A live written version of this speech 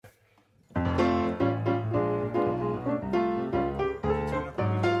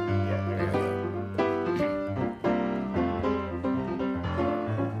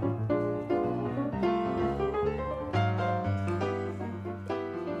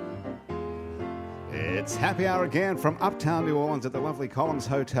It's happy hour again from uptown New Orleans at the lovely Columns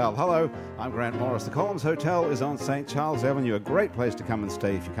Hotel. Hello, I'm Grant Morris. The Columns Hotel is on St. Charles Avenue, a great place to come and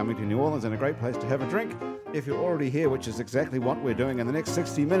stay if you're coming to New Orleans, and a great place to have a drink if you're already here, which is exactly what we're doing. In the next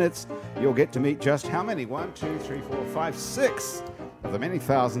 60 minutes, you'll get to meet just how many? 1, 2, 3, 4, 5, 6 of the many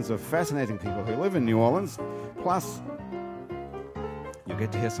thousands of fascinating people who live in New Orleans. Plus, you'll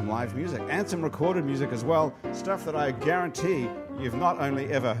get to hear some live music and some recorded music as well, stuff that I guarantee you've not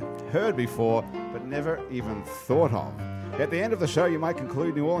only ever heard before, but never even thought of. At the end of the show, you might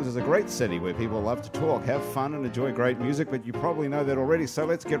conclude New Orleans is a great city where people love to talk, have fun, and enjoy great music, but you probably know that already, so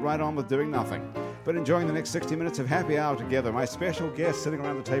let's get right on with doing nothing but enjoying the next 60 minutes of happy hour together. My special guests sitting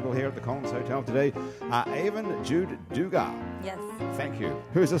around the table here at the Collins Hotel today are Avon Jude Dugar. Yes. Thank you.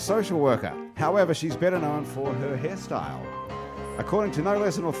 Who's a social worker. However, she's better known for her hairstyle. According to no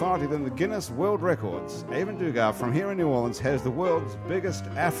less an authority than the Guinness World Records, Avon Dugar from here in New Orleans has the world's biggest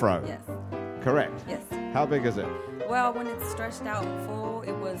afro. Yes. Correct. Yes. How big is it? Well, when it's stretched out full,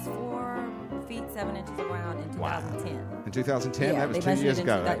 it was 4 feet 7 inches around in 2010. In 2010? Yeah, That was they 2 measured years it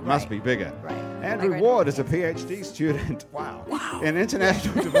ago. into That that- must right. be bigger. Right. Andrew Like Ward is a right PhD student, in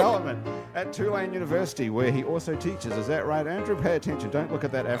international development at Tulane University, where he also teaches. Is that right, Andrew? Pay attention. Don't look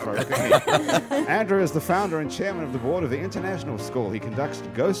at that afro. Look at me. Andrew is the founder and chairman of the board of the International School. He conducts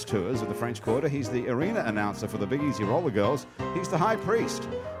ghost tours of the French Quarter. He's the arena announcer for the Big Easy Roller Girls. He's the high priest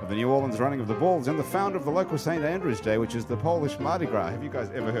of the New Orleans running of the Bulls and the founder of the local St. Andrew's Day, which is the Polish Mardi Gras. Have you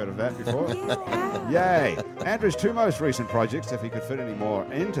guys ever heard of that before? Yay. Andrew's 2 most recent projects, if he could fit any more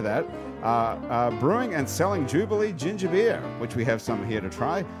into that, are brewing and selling Jubilee ginger beer, which we have some here to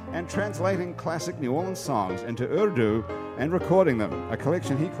try, and translating classic New Orleans songs into Urdu and recording them, a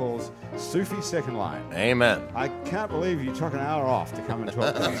collection he calls Sufi Second Line. Amen. I can't believe you took an hour off to come and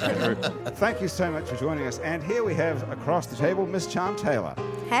talk to us, Andrew. Thank you so much for joining us. And here we have, across the table, Miss Charm Taylor.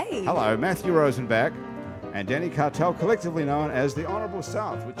 Hey. Hello, Matthew Rosenbach and Danny Cartel, collectively known as the Honorable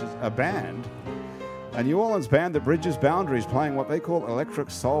South, which is a band, a New Orleans band that bridges boundaries, playing what they call electric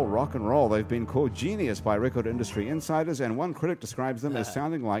soul rock and roll. They've been called genius by record industry insiders, and one critic describes them as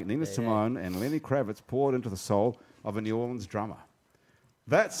sounding like Nina Simone and Lenny Kravitz poured into the soul of a New Orleans drummer.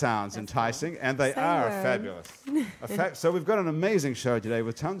 That sounds enticing, and they are fabulous. So we've got an amazing show today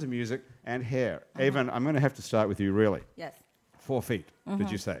with tons of music and hair. Avon, I'm going to have to start with you, really. Yes. 4 feet, did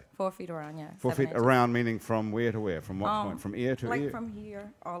you say? 4 feet around, yeah. 4 7 feet inches. around, meaning from where to where? From what point? From ear to like ear? from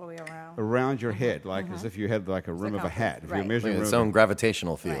here all the way around. Around your head, like as if you had like a rim of a hat. If you're Right. measuring Its room. own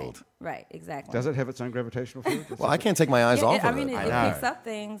gravitational field. Right, exactly. Does it have its own gravitational field? Well, I can't take my eyes off I of mean, it. it know. picks up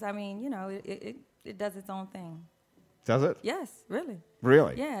things. I mean, you know, it does its own thing. Does it? Yes, really.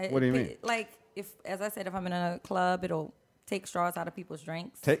 Really? Yeah. What do you mean? Like, as I said, if I'm in a club, it'll take straws out of people's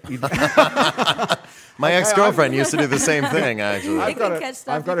drinks. My ex-girlfriend used to do the same thing, actually. It can catch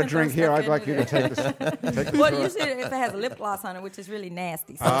stuff, I've got you a can drink throw here. stuff I'd like you to into take this. Take this Well, straw. usually if it has lip gloss on it, which is really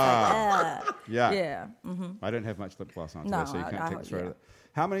nasty. So it's like, Yeah. yeah. I don't have much lip gloss on today, No, so you can't I- take the straw. yeah.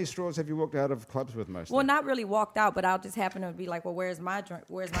 How many straws have you walked out of clubs with mostly? Well, not really walked out, but I'll just happen to be like, well, where's my drink?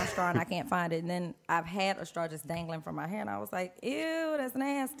 Where's my straw? And I can't find it. And then I've had a straw just dangling from my hair, and I was like, ew, that's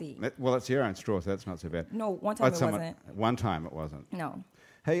nasty. Well, it's your own straw, so that's not so bad. No, one time it someone- wasn't. One time it wasn't. No.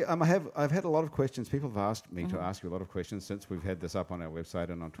 Hey, I've had a lot of questions. People have asked me to ask you a lot of questions since we've had this up on our website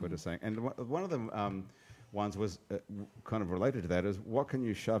and on Twitter, saying, and one of them ones was kind of related to that is, what can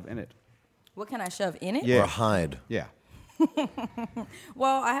you shove in it? What can I shove in it? Yeah. Or hide. Yeah.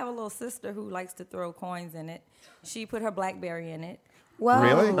 Well, I have a little sister who likes to throw coins in it. She put her BlackBerry in it.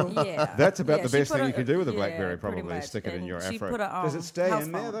 Really? Yeah. That's about Yeah, the she best put thing you a- can do with a yeah, BlackBerry, pretty probably, much. stick it in And your she afro. put a, Does it stay house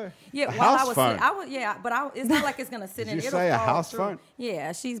in there, phone. though? Yeah, A while house I was phone. it's not like it's gonna sit Did in. you It'll say a fall house through. phone?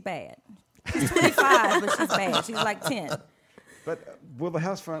 Yeah, she's bad. She's 25, but she's bad. She's like 10. But will the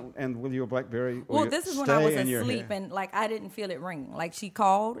house phone and will your BlackBerry Well, will this is when stay I was in your asleep hair? and like I didn't feel it ringing. Like she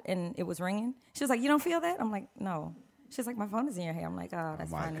called and it was ringing. She was like, "You don't feel that?" I'm like, "No." She's like, "My phone is in your hair." I'm like, "Oh,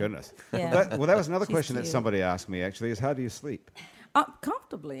 that's My funny." goodness. Yeah. That was another She's question that cute. somebody asked me, actually, is how do you sleep?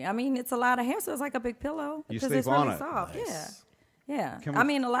 Comfortably. I mean, it's a lot of hair, so it's like a big pillow. You because sleep it's on really it. soft. Nice. Yeah. Can I we-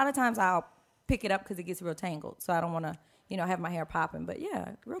 mean, a lot of times I'll pick it up because it gets real tangled, so I don't want to, have my hair popping. But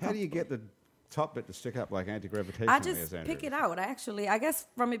yeah, real. How do you comfortable. get the top bit to stick up like anti-gravitationally? I just as Andrew pick it is? out. Actually, I guess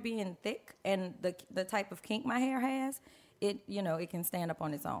from it being thick and the type of kink my hair has, it can stand up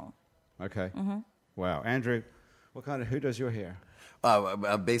on its own. Okay. Mm-hmm. Wow. Andrew, who does your hair?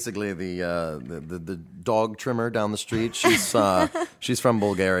 Basically, the dog trimmer down the street. She's from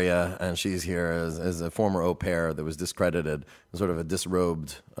Bulgaria, and she's here as a former au pair that was discredited, sort of a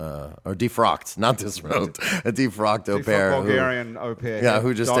disrobed or defrocked, not disrobed, a defrocked au pair. Bulgarian au pair. Yeah,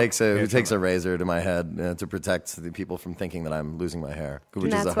 who just dog takes hair a trimmer. razor to my head to protect the people from thinking that I'm losing my hair. Which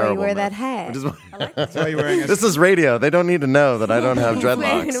And is that's a why you horrible wear myth. that hat. Which is That's why you're wearing a this is radio. They don't need to know that I don't have He's wearing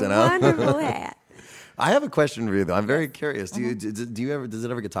dreadlocks. a You know. wonderful hat. I have a question for you though. I'm very curious. Do you ever? Does it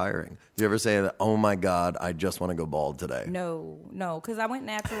ever get tiring? Do you ever say that? Oh my God, I just want to go bald today. No, because I went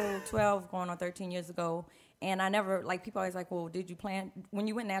natural 12, going on 13 years ago, and I never, like, people always like, well, did you plan, when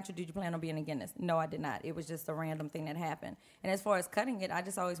you went natural, did you plan on being a dentist? No, I did not. It was just a random thing that happened. And as far as cutting it, I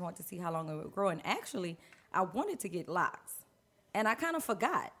just always wanted to see how long it would grow. And actually, I wanted to get locks, and I kind of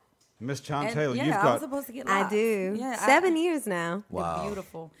forgot. Miss Charm And, Taylor. yeah, You've I got was supposed to get I locks. do. Yeah, 7 years now. Wow. They're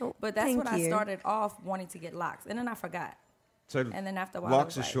beautiful. Oh, But that's thank what I you. started off wanting to get locks, and then I forgot. so And then after a while, I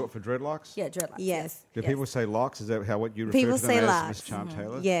locks was is like- short for what Yeah, dreadlocks. Yes. Do Yes. people say locks? Is that what you refer People to them say as, locks. Miss Charm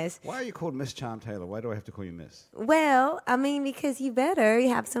Taylor? Yes. Why are you called Miss Charm Taylor? Why do I have to call you Miss? Well, I mean, because you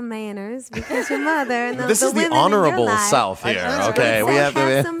have some manners because your mother and the, This the is the women in your honorable life South here. I- Okay, so we have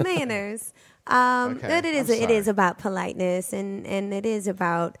to. some manners. Okay, But it I'm is sorry. about politeness and it is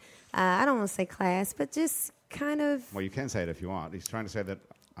about I don't want to say class, but just kind of. Well, you can say it if you want. He's trying to say that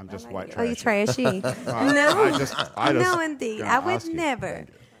I'm just white Oh, you trash. trashy? Well, No, I just no, indeed, gonna I would ask you. never.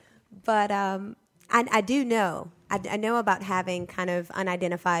 But I do know. I know about having kind of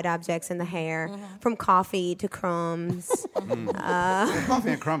unidentified objects in the hair, from coffee to crumbs.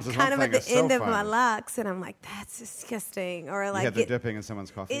 Coffee and crumbs is Kind one of thing. at It's the so end of funny. my locks, and I'm like, that's disgusting. Or You like have the dipping in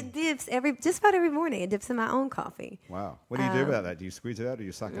someone's coffee? it dips just about every morning. It dips in my own coffee. Wow. What do you do about that? Do you squeeze it out or do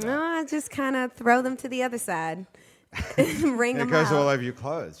you suck it No, out? I just kind of throw them to the other side, wring It them goes out. all over your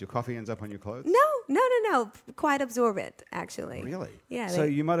clothes. Your coffee ends up on your clothes? No. Quite absorbent, actually. Really? Yeah. So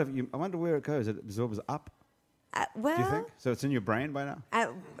you might have, I wonder where it goes. It absorbs up, well, do you think? So it's in your brain by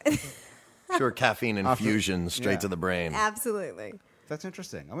now? Sure, caffeine infusion straight yeah. to the brain. Absolutely. That's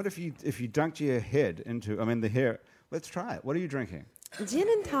interesting. I wonder if you dunked your head into, the hair. Let's try it. What are you drinking? Gin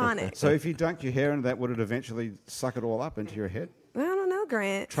and tonic. So if you dunked your hair into that, would it eventually suck it all up into your head? Well, I don't know,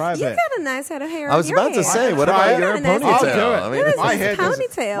 Grant. Try a You've bit. got a nice head of hair. I was on your about to head. say, what Try about it. your I'll do it. ponytail? I'll do it. I mean, What is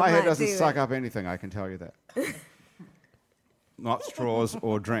this? Ponytail my head might doesn't do suck it. up anything, I can tell you that. Not straws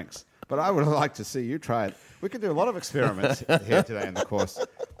or drinks. But I would like to see you try it. We could do a lot of experiments here today in the course.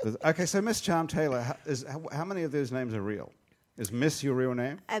 Okay, so Miss Charm Taylor, how many of those names are real? Is Miss your real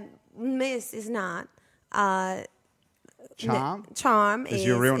name? Miss is not. Charm? Charm Is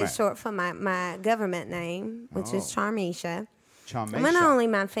your real name? is short for my government name, which is Charmisha. Charmisha. Not only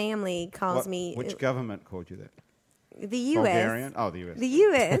my family calls me Which government called you that? the U.S. Bulgarian? Oh, the U.S. The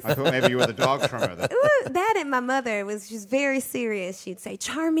U.S. I thought maybe you were the dog trimmer. That and my mother was just very serious. She'd say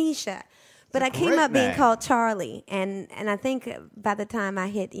Charmisha. But I came great up being name. called Charlie, and I think by the time I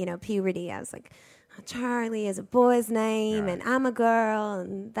hit puberty, I was like, Charlie is a boy's name, Right. and I'm a girl,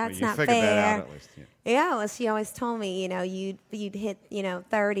 and that's you not figured fair. that out at least. Yeah. Yeah, well, she always told me, you'd hit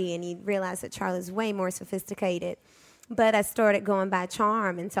 30, and you'd realize that Charlie's way more sophisticated. But I started going by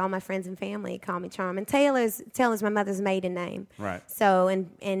Charm, and so all my friends and family call me Charm. And Taylor's my mother's maiden name. Right. So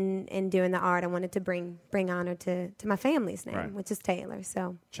in doing the art, I wanted to bring honor to my family's name, Right. which is Taylor.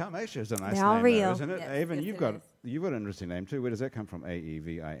 So Charmisha is a nice They're all name, real. though, isn't it? Yes, Avon, yes, you've it got is. an interesting name too. Where does that come from?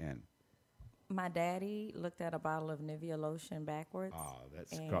 Aevin. My daddy looked at a bottle of Nivea lotion backwards. Oh,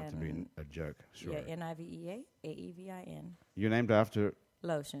 that's got to be And- a joke. Sure. Yeah, Nivea, Aevin, You're named after.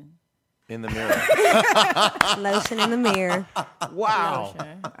 lotion. in the mirror. lotion in the mirror. Wow.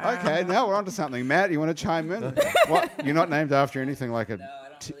 Lotion. Okay, now we're on to something. Matt, you want to chime in? What? You're not named after anything like a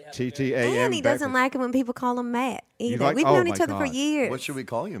TTAM? And he doesn't backwards? like it when people call him Matt either. like- We've oh known my each other for God. years. What should we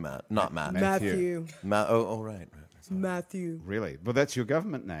call you, Matt? Not Matt. Matthew. Right. Matthew. Really? Well, that's your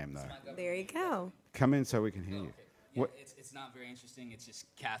government name, though. There you go. Come in so we can hear you. Yeah, What- it's not very interesting. It's just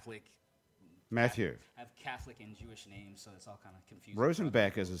Catholic. Matthew. I have Catholic and Jewish names, so it's all kind of confusing.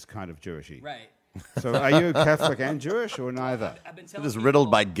 Rosenbach is kind of Jewishy. Right. So are you Catholic and Jewish or neither? I've been It telling is people-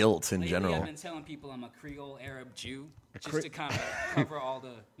 riddled by guilt in lately general. I've been telling people I'm a Creole Arab Jew, just Cre- to kind of cover all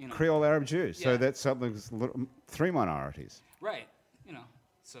the, Creole Arab Jews. So Yeah. that's something, three minorities. Right.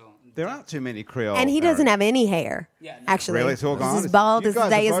 So. There aren't too many Creole And he doesn't Arab- have any hair. Yeah, no. Actually, Really? It's all gone? He's as bald You as the guys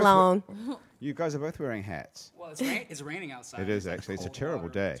day are is both- long. You guys are both wearing hats. Well, it's raining outside. It is like actually. It's a cold terrible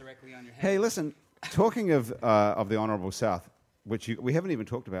water day. Directly on your head. Hey, listen. Talking of the Honourable South, which we haven't even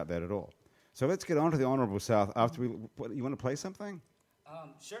talked about that at all. So let's get on to the Honourable South after we. You want to play something?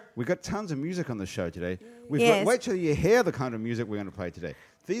 Sure. We've got tons of music on the show today. Yes. Wait till you hear the kind of music we're going to play today.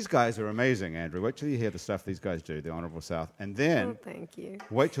 These guys are amazing, Andrew. Wait till you hear the stuff these guys do, the Honourable South. And then Oh, thank you.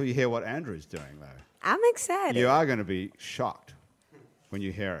 wait till you hear what Andrew's doing, though. I'm excited. You are going to be shocked when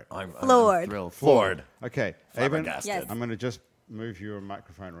you hear it. I'm Floored. thrilled. Floored. Okay, Avon, Flabbergasted. Yes. I'm going to just move your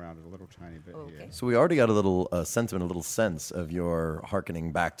microphone around a little tiny bit here. Okay. So we already got a little sentiment, a little sense of your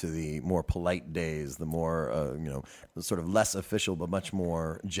hearkening back to the more polite days, the more, the sort of less official but much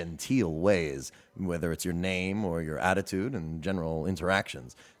more genteel ways, whether it's your name or your attitude and general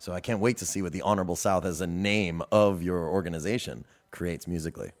interactions. So I can't wait to see what the Honourable South as a name of your organization creates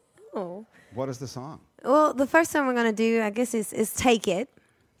musically. Oh. What is the song? Well, the first song we're going to do, I guess, is Take It.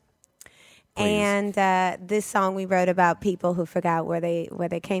 Please. And this song we wrote about people who forgot where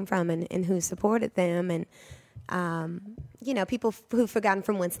they came from and who supported them. And, people who've forgotten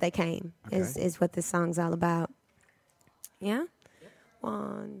from whence they came is what this song's all about. Yeah?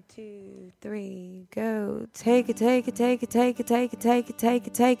 1, 2, 3, go. Take it, take it, take it, take it, take it, take it, take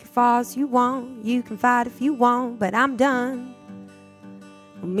it, take it far as you want. You can fight if you want, but I'm done.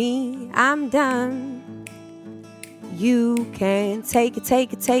 Me, I'm done. You can take it,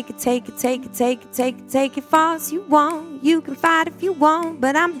 take it, take it, take it, take it, take it, take it, take it far as you want. You can fight if you want,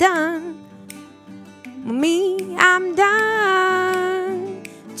 but I'm done. Me, I'm done.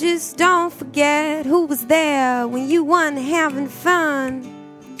 Just don't forget who was there when you weren't having fun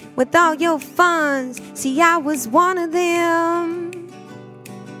with all your funds. See, I was one of them.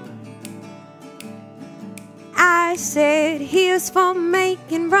 I said, here's for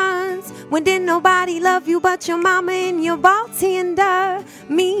making runs when didn't nobody love you but your mama and your bartender.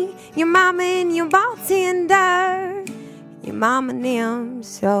 Me, your mama and your bartender. Your mama and them.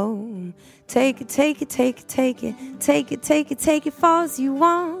 So take it, take it, take it, take it, take it, take it, take it far as you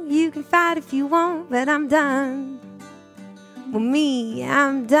want. You can fight if you want, but I'm done. With me,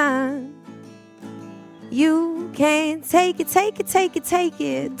 I'm done. You can take it, take it, take it, take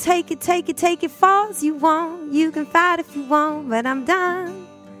it, take it, take it, take it far as you want. You can fight if you want, but I'm done.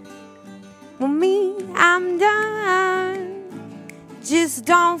 With me, I'm done. Just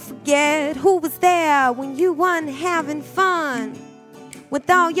don't forget who was there when you weren't having fun with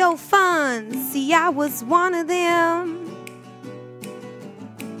all your funds. See, I was one of them.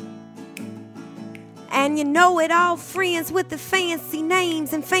 And you know it all, friends with the fancy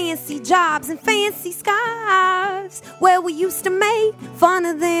names and fancy jobs and fancy scarves, where we used to make fun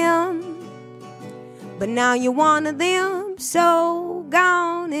of them. But now you're one of them, so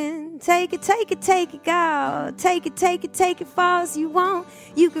gone and take it, take it, take it, go. Take it, take it, take it far as you want.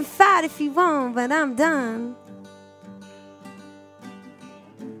 You can fight if you want, but I'm done.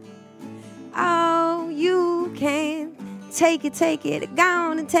 Oh, you can take it,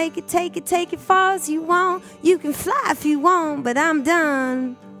 gone and take it far as you want. You can fly if you want, but I'm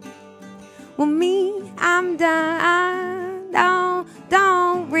done. Well, me, I'm done.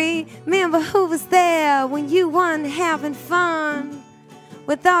 Don't remember who was there when you weren't having fun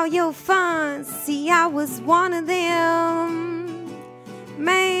with all your funds. See, I was one of them.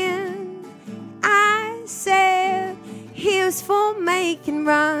 Man, I said, here's for making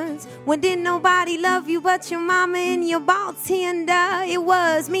runs when didn't nobody love you but your mama and your bartender. It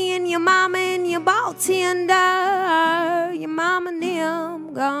was me and your mama and your bartender. Your mama and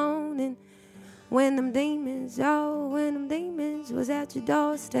them gone. And when them demons was at your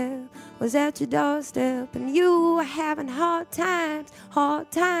doorstep, and you were having hard times,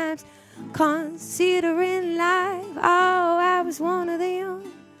 considering life. Oh, I was one of them.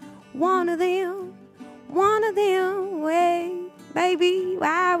 Hey, baby,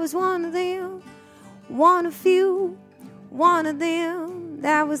 I was one of them, one of few, one of them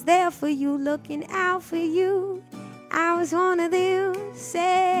that was there for you, looking out for you. I was one of them,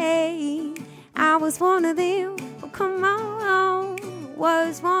 say, I was one of them, oh, come on,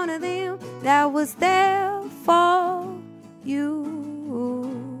 was one of them that was there for you.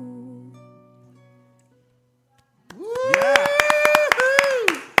 Yeah.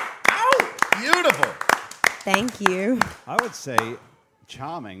 Beautiful. Thank you. I would say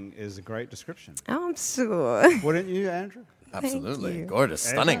charming is a great description. Oh, I'm sure. Wouldn't you, Andrew? Absolutely. you. Gorgeous.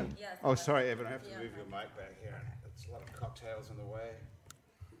 Stunning. Evan? Oh, sorry, Evan. I have to move your mic back here. There's a lot of cocktails in the way.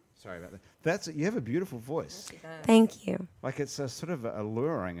 Sorry about that. You have a beautiful voice. Thank you. Like it's sort of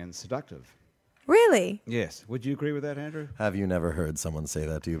alluring and seductive. Really? Yes. Would you agree with that, Andrew? Have you never heard someone say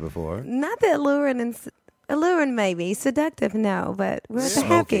that to you before? Not that alluring maybe. Seductive, no, but we're at the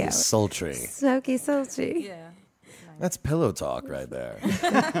happy Smoky, hour. sultry. Smoky, sultry. Yeah. That's pillow talk right there.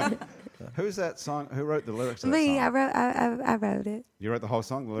 Who's that song? Who wrote the lyrics to that Me, song? I wrote it. You wrote the whole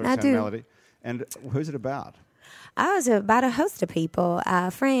song, the lyrics I and do. melody. And who's it about? I was about a host of people,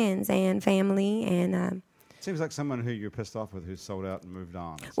 friends and family, and Seems like someone who you're pissed off with who's sold out and moved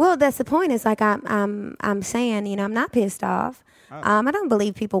on. well, that's the point. It's like I'm saying, you know, I'm not pissed off. I don't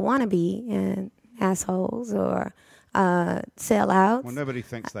believe people want to be assholes or sellouts. Well, nobody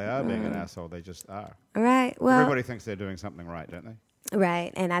thinks they are being an asshole. They just are. Right. Well, Everybody thinks they're doing something right, don't they?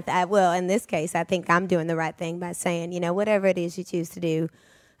 right. And well, in this case, I think I'm doing the right thing by saying, you know, whatever it is you choose to do,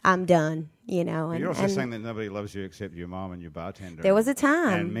 I'm done. You know. But And, you're also and saying that nobody loves you except your mom and your bartender. there was a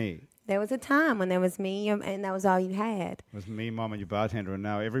time. And me. There was a time when there was me, and that was all you had. It was me, mom, and your bartender, and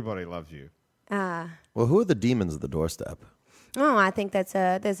now everybody loves you. Well, who are the demons at the doorstep? Oh, I think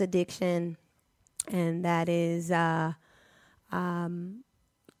there's addiction, and that is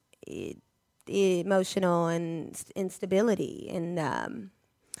emotional and instability, and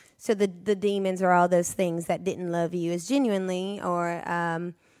so the demons are all those things that didn't love you as genuinely or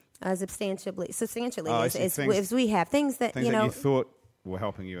substantially Oh, I as see. as we have things that Things you that know you thought were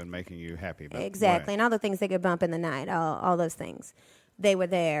helping you and making you happy. But exactly, weren't. and all the things that could bump in the night, all those things, they were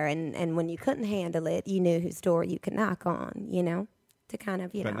there, and when you couldn't handle it, you knew whose door you could knock on, you know, to kind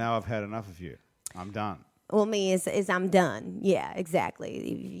of But now I've had enough of you. I'm done. Well, me is I'm done. Yeah,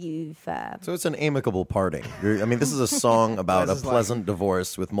 exactly. You've So it's an amicable parting. I mean, this is a song about a This is like- pleasant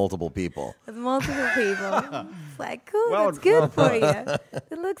divorce with multiple people. with multiple people. It's like, cool, Well, that's good for you.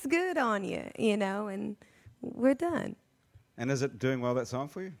 It looks good on you, you know, and we're done. And is it doing well, that song,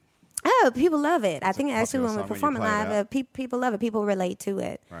 for you? Oh, people love it. I think actually popular when we song when you perform it play it live, out. people love it. People relate to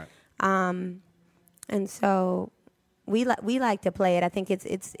it. Right. And so we like to play it. I think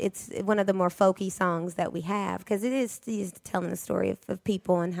it's one of the more folky songs that we have because it is telling the story of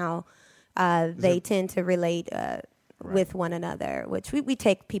people and how they tend to relate with one another, which we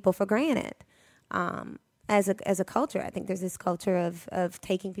take people for granted. As a culture, I think there's this culture of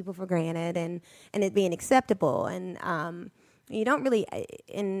taking people for granted and it being acceptable, and you don't really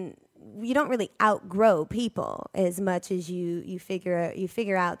outgrow people as much as you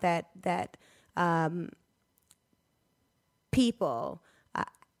figure out that people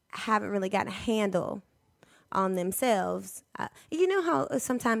haven't really got a handle on themselves. You know how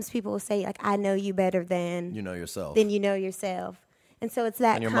sometimes people will say, like, I know you better than You know yourself. you know yourself. And so it's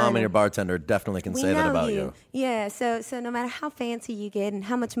that And your kind mom and of- your bartender definitely can we say that know about you. Yeah, so no matter how fancy you get and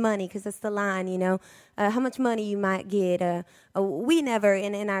how much money, because that's the line, you know, how much money you might get, we never,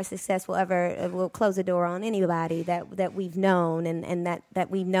 in our success, will close the door on anybody that we've known and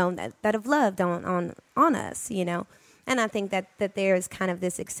that we've known that have loved on us, you know. And I think that there's kind of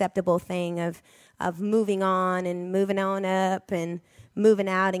this acceptable thing of moving on and moving on up and moving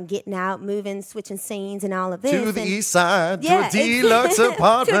out and getting out, moving, switching scenes and all of this. To the and- east side, Yeah, to a deluxe to a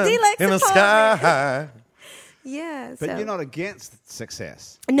apartment deluxe in the apartment. sky. Yeah. But so. you're not against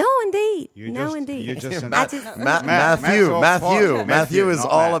success. No, indeed. You No, just- indeed. you just- I just- Matthew Matthew is not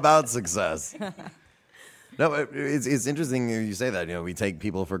all Matt. about success. No, it's interesting you say that. You know, we take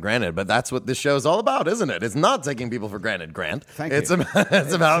people for granted, but that's what this show is all about, isn't it? It's not taking people for granted, Grant. Thank it's you.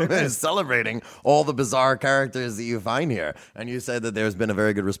 It's about celebrating all the bizarre characters that you find here. And you said that there's been a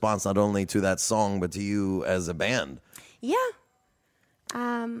very good response not only to that song, but to you as a band. Yeah.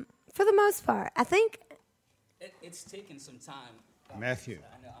 For the most part, I think. It's taken some time. Matthew.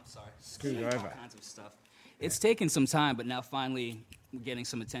 I know, I'm sorry. Scoot All over. kinds of stuff. It's taken some time, but now finally we're getting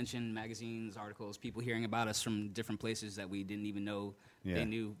some attention, magazines, articles, people hearing about us from different places that we didn't even know Yeah. they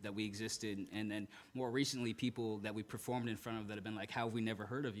knew that we existed. And then more recently, people that we performed in front of that have been like, how have we never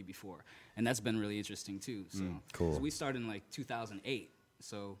heard of you before? And that's been really interesting, too. So, cool. So we started in like 2008.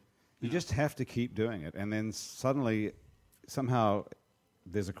 So You just have to keep doing it. And then suddenly, somehow,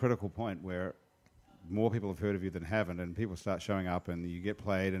 there's a critical point where more people have heard of you than haven't, and people start showing up, and you get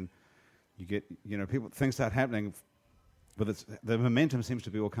played, and you get, you know, things start happening, but the momentum seems to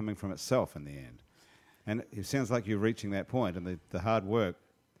be all coming from itself in the end. And it sounds like you're reaching that point, and the hard work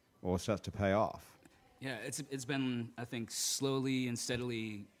all starts to pay off. yeah, it's been, I think, slowly and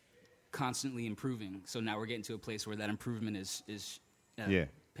steadily, constantly improving. So now we're getting to a place where that improvement is Yeah.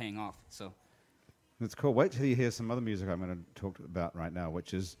 paying off. So That's cool. Wait till you hear some other music I'm going to talk about right now,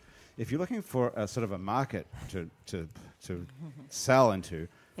 which is, if you're looking for a sort of a market to sell into,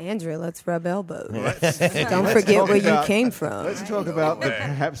 Andrew, let's rub elbows. Don't let's forget talk where you about- came from. Let's talk about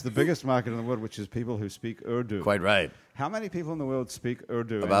perhaps the biggest market in the world, which is people who speak Urdu. Quite right. How many people in the world speak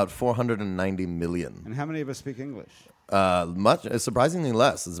Urdu? About 490 million. And how many of us speak English? Surprisingly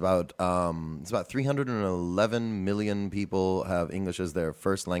less. It's about 311 million people have English as their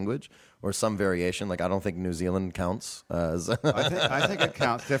first language, or some variation. Like I don't think New Zealand counts as. I think it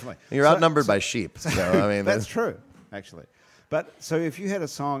counts, definitely. You're outnumbered by sheep. So I mean, That's true, actually. But so if you had a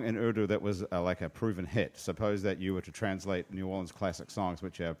song in Urdu that was like a proven hit, suppose that you were to translate New Orleans classic songs,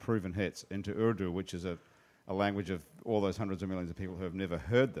 which are proven hits, into Urdu, which is a language of all those hundreds of millions of people who have never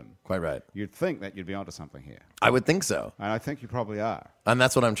heard them. Quite right. You'd think that you'd be onto something here. I would think so. And I think you probably are. And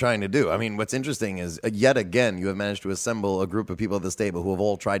that's what I'm trying to do. I mean, what's interesting is, yet again, you have managed to assemble a group of people at this table who have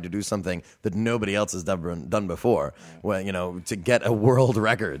all tried to do something that nobody else has done before. Well, to get a world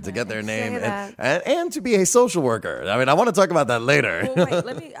record, to get their name, and to be a social worker. I mean, I want to talk about that later. Well,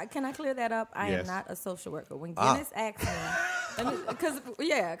 wait, can I clear that up? I Yes. am not a social worker. When Guinness asked me,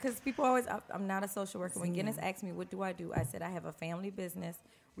 because people always, I'm not a social worker. When Guinness asked me, what do? I said, I have a family business.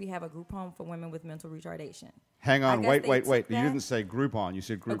 We have a group home for women with mental retardation. Hang on, I wait. guess they You took that- didn't say Groupon. You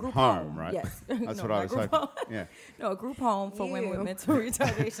said A group home, right? Yes. That's No, what I not was group hoping. home. Yeah. No, a group home for women with mental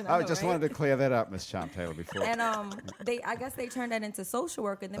retardation. I just wanted to clear that up, Miss Charm Taylor, before. And I guess they turned that into social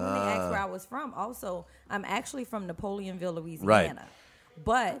work. And then when they asked where I was from, also, I'm actually from Napoleonville, Louisiana. Right.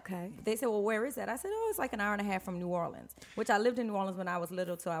 But Okay. they said, well, where is that? I said, it's like an hour and a half from New Orleans, which I lived in New Orleans when I was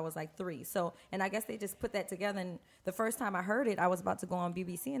little till I was like 3. So, and I guess they just put that together. And the first time I heard it, I was about to go on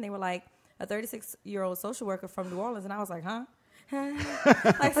BBC, and they were like, a 36-year-old social worker from New Orleans. And I was like, huh?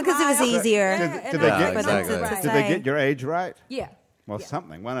 Like, Because it was smile. easier. Yeah, Did and they I get was like, exactly. right. Did they get your age right? Yeah. Well, Yeah.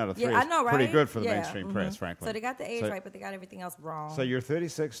 something. 1 out of 3 Yeah, I is know, right? pretty good for the Yeah, mainstream press, frankly. So they got the age So- right, but they got everything else wrong. So you're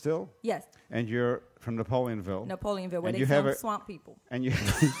 36 still, yes, and you're from Napoleonville. Napoleonville, where And they you film have a- swamp people. And you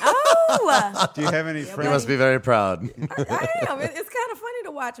Oh, do you have any You friends? must be very proud. I am. It's kind of funny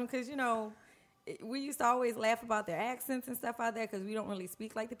to watch them because, we used to always laugh about their accents and stuff out there because we don't really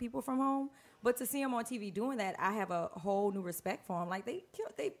speak like the people from home. But to see them on TV doing that, I have a whole new respect for them. Like, they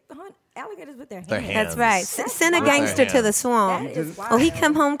hunt alligators with their hands. Their hands. that's right. Send a wild. gangster to the That swamp. is wild. Oh, he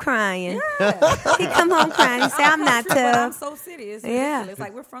come home crying. He come home crying. He say, I'm not But I'm tough. so city. It's Yeah. ridiculous.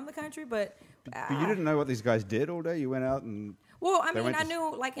 Like, we're from the country, but... But you didn't know what these guys did all day. You went out and Well, I They mean, went I to-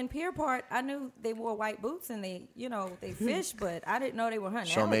 knew, like in Pierpont, I knew they wore white boots and they fish, but I didn't know they were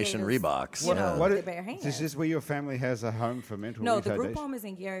hunting Dalmatian alligators, Reeboks. You know, what with it- their bare hands. Is this where your family has a home for mental No, retardation? the group home is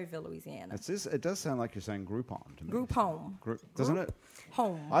in Garyville, Louisiana. It does sound like you're saying Groupon to me. Group home. Doesn't it?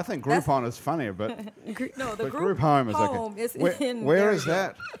 Home. I think That's- Groupon is funnier, but No, the but group home is home like is a, in where is Garyville.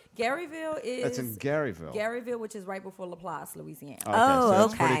 that? Garyville is That's in Garyville. Garyville, which is right before LaPlace, Louisiana. Oh, so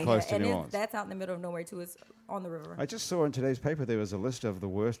it's pretty okay. close to and New Orleans. that's out in the middle of nowhere too. It's on the river. I just saw in today's paper there was a list of the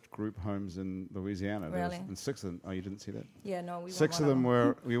worst group homes in Louisiana. There was- Really? and 6 of them. Oh, you didn't see that? Yeah, no, we weren't 6 one of them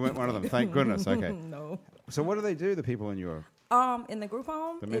were. You weren't one of them. Thank goodness. Okay. No. So what do they do? The people in your In the group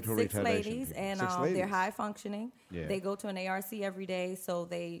home, The it's mental 6 retardation ladies, people. and 6 they're ladies. high functioning. Yeah. They go to an ARC every day, so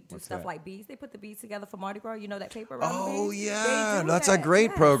they do What's stuff that? like beads. They put the beads together for Mardi Gras. You know that paper around the Oh beads? yeah, They do that's a that.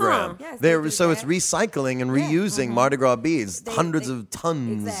 great Yes. program. Yes, they do So it's that. recycling and Yeah, reusing Mardi Gras beads, They- hundreds they- of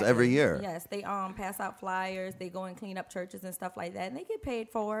tons Exactly. every year. Yes, they pass out flyers. They go and clean up churches and stuff like that, and they get paid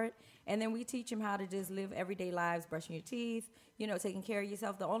for it. And then we teach them how to just live everyday lives, brushing your teeth, taking care of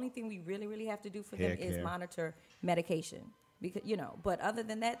yourself. The only thing we really, really have to do for Hair them is care. monitor medication. Because but other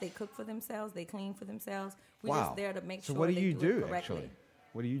than that, they cook for themselves, they clean for themselves. We're wow. just there to make so sure what do they you do do it correctly. actually?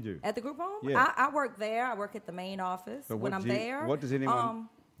 What do you do? At the group home, Yeah. I work there. I work at the main office. But when what I'm do you- there, What does anyone?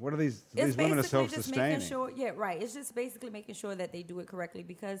 What are these? it's These women are basically just self-sustaining. making sure. Yeah, right. It's just basically making sure that they do it correctly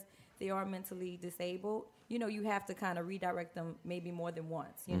because they are mentally disabled. You have to kind of redirect them maybe more than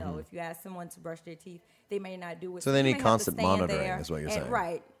once. If you ask someone to brush their teeth, they may not do it. So they you need may have to constant stand monitoring, there is what you're and-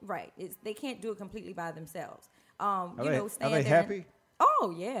 saying. Right. They can't do it completely by themselves. Are Stand they there and- happy?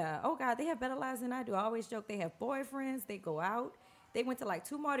 Oh yeah. Oh God, they have better lives than I do. I always joke they have boyfriends. They go out. They went to like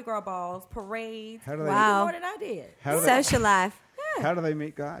 2 Mardi Gras balls, parades. How do they- Wow. More than I did. How do they? Social life. How do they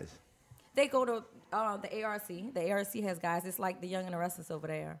meet guys? They go to the ARC. The ARC has guys. It's like the Young and the Restless over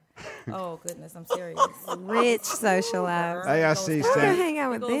there. Oh goodness, I'm serious. Rich social life. ARC It goes stand- down- I wanna hang out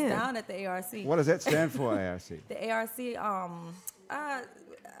it with goes them. down at the ARC. What does that stand for? ARC. The ARC,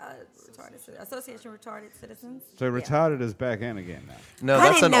 Association of Retarded Citizens. So Yeah. retarded is back in again now. No, I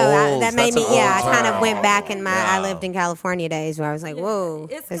that's didn't an know that. old. That made that's me. an Yeah, old I kind of term. went back in my. I Wow. lived in California days where I was like, whoa,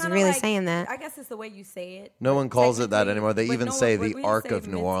 It's is kinda really like- saying that. I guess it's the way you say it. No one calls it that Technically, anymore. They but even no say one- the we Arc say of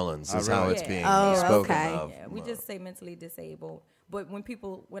New men- Orleans is Oh, how really? it's being Oh, spoken okay. of. Yeah, we just say mentally disabled. But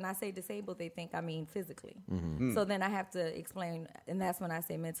when I say disabled, they think I mean physically. Mm-hmm. So then I have to explain, and that's when I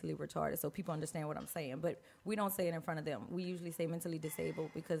say mentally retarded, so people understand what I'm saying. But we don't say it in front of them. We usually say mentally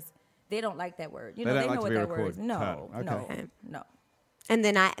disabled because they don't like that word. They They don't know like to what be that word recorded. is. No, Okay. no. And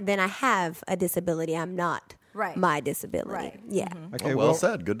then I have a disability. I'm not Right. my disability. Right. Yeah. Okay, Oh, well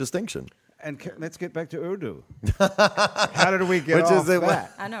said. Good distinction. And let's get back to Urdu. How did we get Which off is it-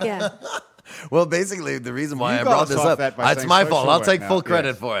 that? I know. Yeah. Well, basically, the reason why You I got brought us this off up, that by it's saying my social fault. I'll work take now. full credit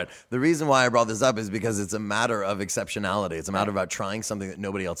Yes. for it. The reason why I brought this up is because it's a matter of exceptionality. It's a matter about trying something that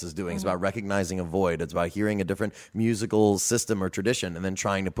nobody else is doing. It's about recognizing a void. It's about hearing a different musical system or tradition and then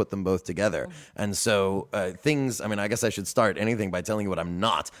trying to put them both together. And so I guess I should start anything by telling you what I'm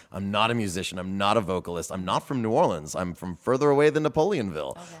not. I'm not a musician. I'm not a vocalist. I'm not from New Orleans. I'm from further away than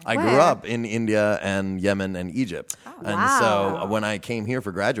Napoleonville. I grew Where? up in India and Yemen and Egypt. And Wow. so when I came here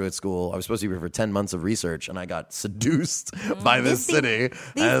for graduate school, I was supposed to be here for 10 months of research, and I got seduced by this city,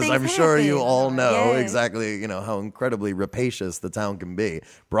 these as things I'm sure you happen. all know Yeah. exactly, how incredibly rapacious the town can be.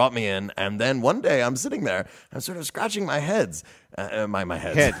 Brought me in, and then one day I'm sitting there, I'm sort of scratching my heads. My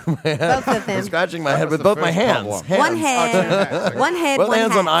head. Both of I'm them. scratching my head was with the both my first hands. problem. One head, one head, Both one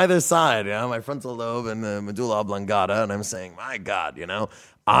hands hat. on either side, my frontal lobe and the medulla oblongata, and I'm saying, my God,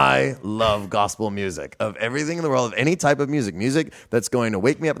 I love gospel music. Of everything in the world, of any type of music that's going to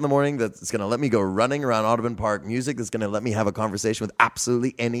wake me up in the morning, that's going to let me go running around Audubon Park, music that's going to let me have a conversation with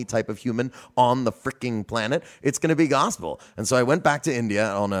absolutely any type of human on the freaking planet, it's going to be gospel. And so I went back to India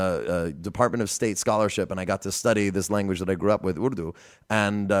on a Department of State scholarship, and I got to study this language that I grew up with, Urdu,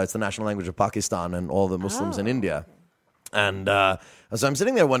 and it's the national language of Pakistan and all the Muslims in India. And so I'm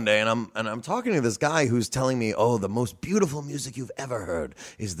sitting there one day, and I'm talking to this guy who's telling me, "Oh, the most beautiful music you've ever heard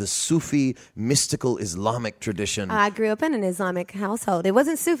is the Sufi mystical Islamic tradition." I grew up in an Islamic household. It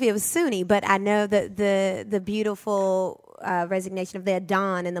wasn't Sufi, it was Sunni, but I know that the beautiful resignation of the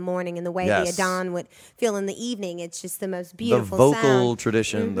Adhan in the morning and the way Yes. the Adhan would feel in the evening. It's just the most The beautiful vocal sound.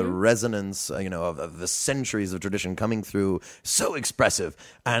 tradition, the resonance, of the centuries of tradition coming through, so expressive,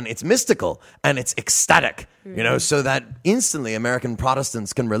 and it's mystical and it's ecstatic, so that instantly American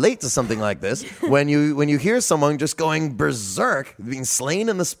Protestants can relate to something like this when you hear someone just going berserk, being slain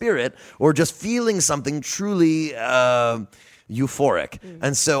in the spirit, or just feeling something truly euphoric.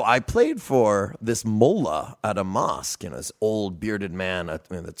 And so I played for this mullah at a mosque, this old bearded man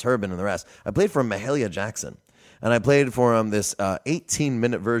with the turban and the rest. I played for Mahalia Jackson. And I played for him this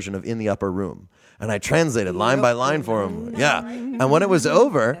 18-minute version of In the Upper Room. And I translated line by line for him. Yeah. And when it was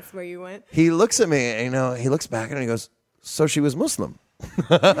over, That's where you went. he looks at me, and he looks back and he goes, "So she was Muslim?"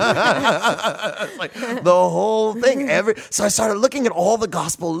 Like the whole thing. So I started looking at all the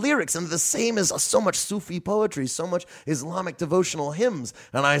gospel lyrics, and the same as so much Sufi poetry, so much Islamic devotional hymns.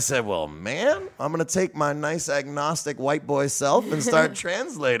 And I said, well, man, I'm going to take my nice agnostic white boy self and start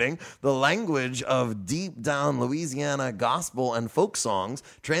translating the language of deep down Louisiana gospel and folk songs,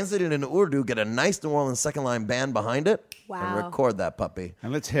 translated into Urdu, get a nice New Orleans second line band behind it, Wow. and record that puppy.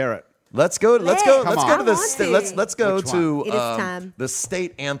 And let's hear it. Let's go to Come on. the I want sta- to. let's go Which to one? It is time. the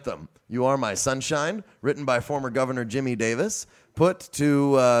state anthem. You Are My Sunshine, written by former Governor Jimmy Davis, put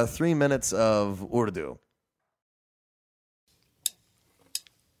to 3 minutes of Urdu.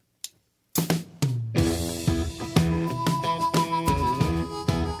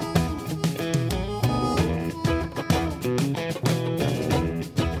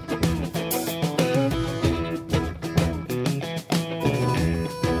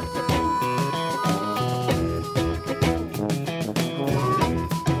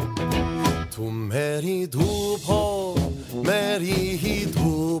 मेरी धूप हो मेरी ही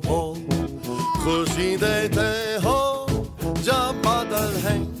धूप हो खुशी देते हो जब बादल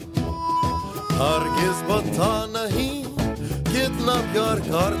है हरगिज पता नहीं कितना प्यार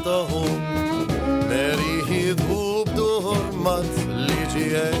करता हूँ मेरी ही धूप दूर मत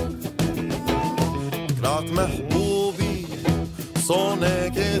लीजिए रात महबूबी सोने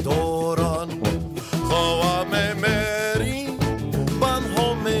के दौरान ख्वाब में मेरी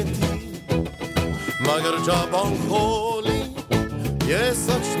बाहों में थी मगर जब आँख खोली ये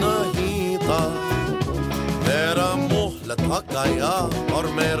सच नहीं था मेरा मुँह लटक गया और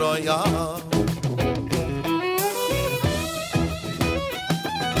मैं रोया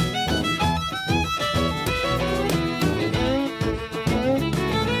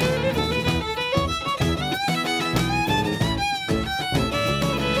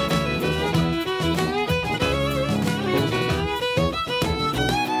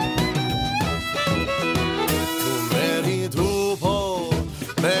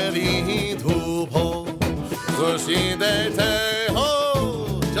खुशी देते हो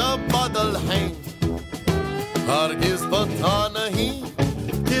जब बादल हैं हरगिज पता नहीं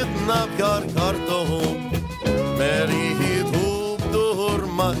कितना प्यार करता हूँ मेरी ही धूप दूर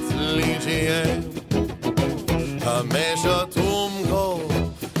मत लीजिए हमेशा तुमको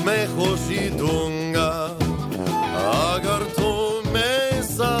मैं खुशी दूंगा अगर तुम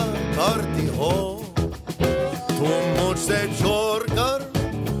ऐसा करती हो तुम मुझसे छोड़कर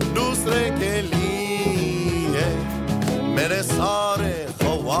दूसरे के लिए मेरे सारे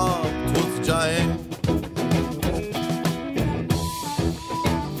ख्वाब खुद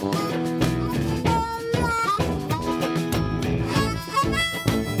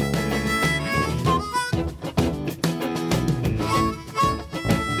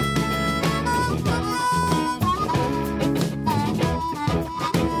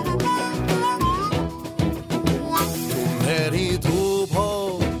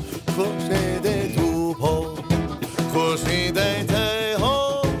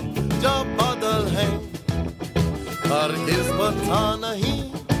पता नहीं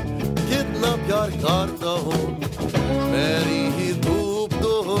कितना प्यार करता हूँ मेरी ही धूप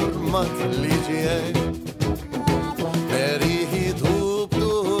दूर मत लीजिए मेरी ही धूप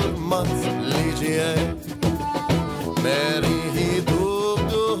दूर मत लीजिए मेरी ही धूप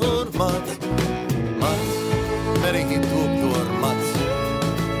दूर मत मेरी ही धूप दूर मत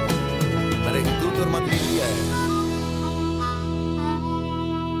मेरी ही धूप दूर मत लीजिए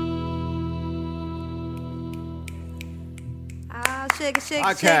Sugar, sugar,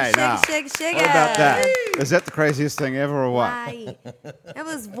 Okay, sugar, now, sugar, sugar. What about that? Is that the craziest thing ever or what? Right. It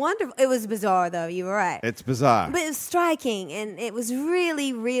was wonderful. It was bizarre, though. You were right. It's bizarre. But it was striking, and it was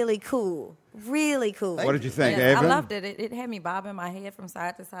really, really cool. Really cool. What did you think, Yes, Evan? I loved it. It had me bobbing my head from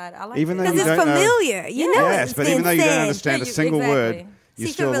side to side. I liked Even it. though Because you it's don't know- familiar. You know Yes, it's but even though you don't said. understand Yeah, a single exactly. word, you So you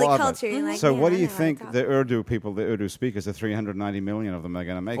still feel really love cultured. it. You're like, So yeah, what I do you know think what the Urdu people, the Urdu speakers, the 390 million of them are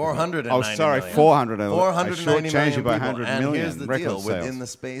going to make? 490 Oh, sorry, million. 400. I 490 shortchanged you by million 100 people. And million here's the record deal. sales. Within the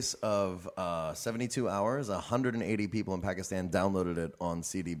space of 72 hours, 180 people in Pakistan downloaded it on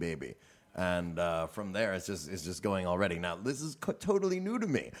CD Baby. And from there, it's just going already. Now, this is totally new to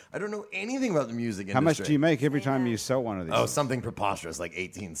me. I don't know anything about the music industry. How much do you make every time you sell one of these? Oh, something preposterous, like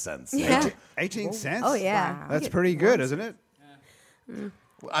 18 cents. Yeah. 18 cents? Oh, yeah. Wow. That's pretty good, isn't it?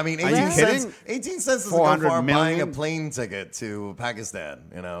 I mean, Are you 18 cents. kidding? 18 cents is go 400 far buying a million? plane ticket to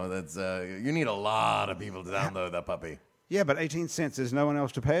Pakistan. You know, that's you need a lot of people to download that puppy. Yeah, but 18 cents, there's no one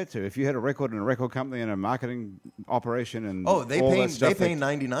else to pay it to. If you had a record and a record company and a marketing operation and Oh, they all pay that stuff,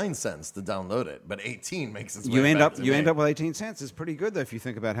 99 cents to download it, but 18 makes its way you end back up to you me. end up with 18 cents. It's pretty good though if you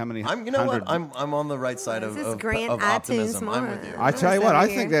think about how many. You know what? 100 I'm on the right side This is of grand optimism. iTunes I'm more. with you. I tell you Over what, I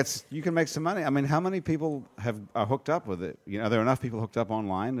here. think you can make some money. I mean, how many people are hooked up with it? You know, there are enough people hooked up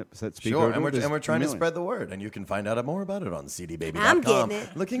online that speak Sure, Urdu. and There's we're trying to millions. spread the word, and you can find out more about it on cdbaby.com. I'm getting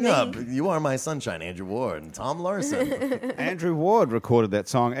it. Looking Link. up, You Are My Sunshine, Andrew Ward and Tom Larson. Andrew Ward recorded that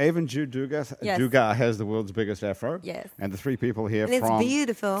song. Avon Dugar Yes. Dugar has the world's biggest afro. Yes. And the three people here And it's from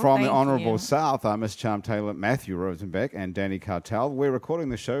beautiful. from the Thank Honourable you. South are Miss Charm Taylor, Matthew Rosenbeck, and Danny Cartel. We're recording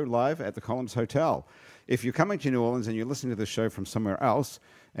the show live at the Columns Hotel. If you're coming to New Orleans and you're listening to the show from somewhere else,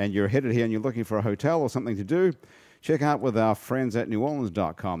 and you're headed here and you're looking for a hotel or something to do, check out with our friends at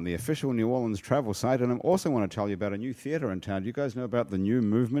NewOrleans.com, the official New Orleans travel site. And I also want to tell you about a new theatre in town. Do you guys know about the New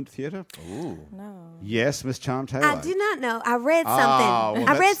Movement Theatre? No. Yes, Miss Charm Taylor. I do not know. I read something. well,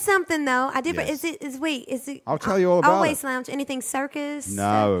 I read that's- something though. I did. Yes. Is it? I'll tell you all about Always it. Lounge. Anything circus?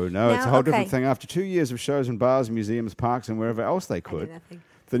 No, it's a whole different Okay. thing. After 2 years of shows in bars, museums, parks, and wherever else they could, nothing.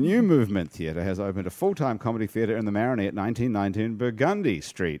 the New Movement Theatre has opened a full-time comedy theatre in the Maroney at 1919 Burgundy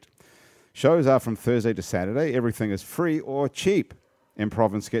Street. Shows are from Thursday to Saturday. Everything is free or cheap.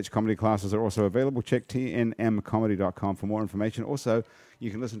 Improv and sketch comedy classes are also available. Check tnmcomedy.com for more information. Also, you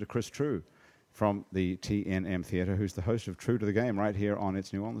can listen to Chris True from the TNM Theatre, who's the host of True to the Game right here on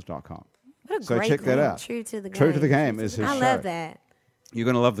itsneworleans.com. What a So great check that name. out. True to the game. True to the Game is his I show. love that. You're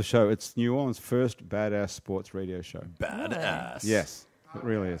going to love the show. It's New Orleans' first badass sports radio show. Badass. Yes, it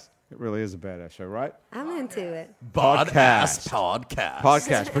really is. It really is a badass show, right? I'm into it. Badass podcast.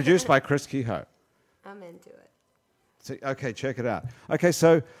 Podcast produced by Chris Kehoe. I'm into it. So, okay, check it out. Okay,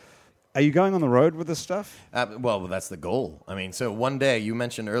 so are you going on the road with this stuff? Well, that's the goal. I mean, so one day you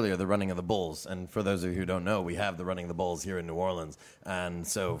mentioned earlier the Running of the Bulls, and for those of you who don't know, we have the Running of the Bulls here in New Orleans, and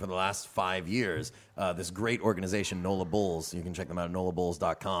so for the last 5 years, this great organization, NOLA Bulls, you can check them out at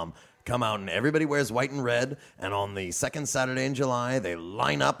NOLABulls.com, come out and everybody wears white and red, and on the second Saturday in July, they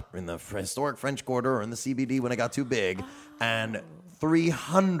line up in the historic French Quarter or in the CBD when it got too big, and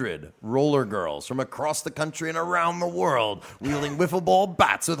 300 roller girls from across the country and around the world wielding wiffle ball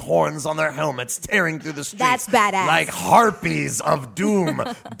bats with horns on their helmets, tearing through the streets That's badass. like harpies of doom,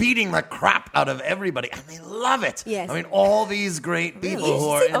 beating the crap out of everybody, and they love it. Yes. I mean, all these great people You who should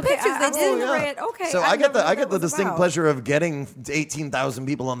are see the pictures they I've do. seen the yeah. red. Okay. So I I get never knew the that was distinct about. pleasure of getting 18,000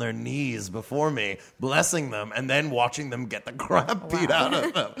 people on their knees before me, blessing them, and then watching them get the crap beat out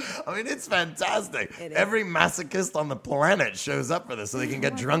of them. I mean, it's fantastic. It is. Every masochist on the planet shows up for this, so they can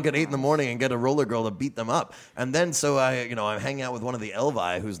get drunk at 8 in the morning and get a roller girl to beat them up. And then so I'm hanging out with one of the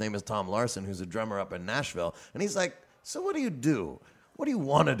Elvi, whose name is Tom Larson, who's a drummer up in Nashville, and he's like, "So what do you do? What do you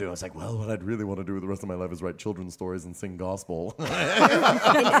want to do?" I was like, "Well, what I'd really want to do with the rest of my life is write children's stories and sing gospel."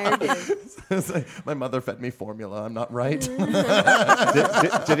 It's like, my mother fed me formula. I'm not right.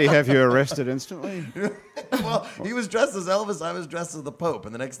 Did he have you arrested instantly? Well, he was dressed as Elvis. I was dressed as the Pope.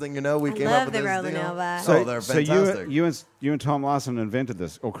 And the next thing you know, we came love up with the this Rolling deal. Elvis. So they're fantastic. you and Tom Larson invented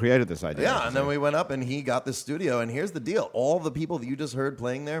this or created this idea. Yeah, and then we went up and he got the studio. And here's the deal: all the people that you just heard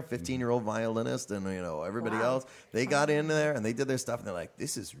playing there, 15-year-old violinist, and everybody else, they got in there and they did their stuff. And they're like,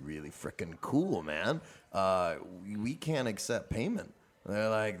 "This is really freaking cool, man. We can't accept payment." They're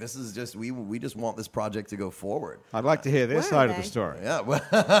like, "This is just we just want this project to go forward." I'd like to hear their Where side are of the they? story. Yeah, well,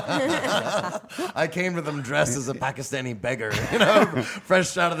 I came to them dressed as a Pakistani beggar,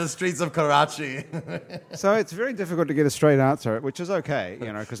 fresh out of the streets of Karachi. So it's very difficult to get a straight answer, which is okay,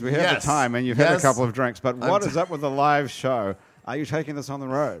 because we have Yes. the time and you've had a Yes. couple of drinks. But what is up with the live show? Are you taking this on the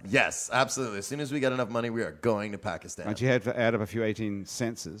road? Yes, absolutely. As soon as we get enough money, we are going to Pakistan. Don't you have to add up a few 18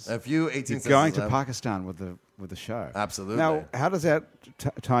 senses? A few 18 You're senses. going to Pakistan with the show. Absolutely. Now, how does that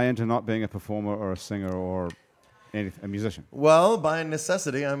tie into not being a performer or a singer or a musician? Well, by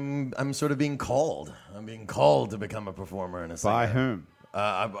necessity, I'm sort of being called. I'm being called to become a performer and a singer. By whom?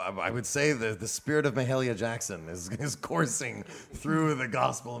 I would say the spirit of Mahalia Jackson is coursing through the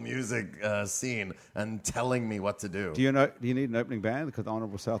gospel music scene and telling me what to do. Do you need an opening band? Could the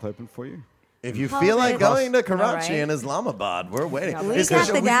Honourable South open for you? If you Hold feel like it. going to Karachi right. and Islamabad, we're waiting. Yeah, We It's got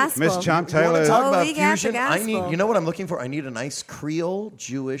 'cause the gospel. Miss Charm You want Taylor. to talk Oh, about we got the fusion? gospel. You know what I'm looking for? I need a nice Creole,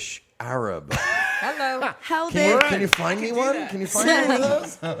 Jewish, Arab. Hello. Hold Can it. you find me one? Can you find me one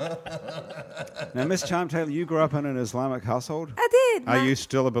of those? Now, Miss Charm Taylor, you grew up in an Islamic household. I did. Are you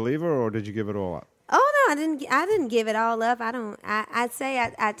still a believer, or did you give it all up? Oh no, I didn't give it all up. I'd say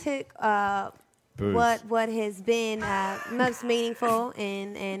I took Booze. what has been most meaningful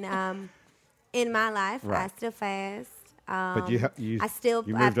in my life. Right. I still fast. But you I still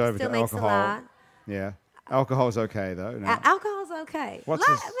you moved I over still to makes alcohol. a lot. Yeah, alcohol's okay though. No. Alcohol's okay. What's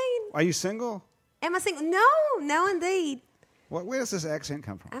Lot- this? I mean, Are you single? am I single? No, indeed. Where does this accent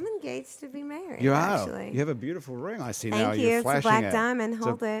come from? I'm engaged to be married. You are. Actually. You have a beautiful ring. I see now. Thank you. You're It's a flashing black it. diamond. It's a-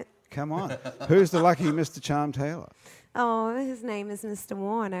 Hold it. Come on. Who's the lucky Mr. Charm Taylor? Oh, his name is Mr.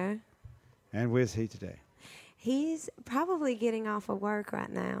 Warner. And where's he today? He's probably getting off of work right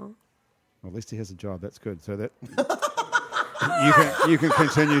now. Well, at least he has a job. That's good. So that you can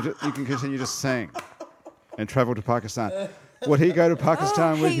continue to sing and travel to Pakistan. Would he go to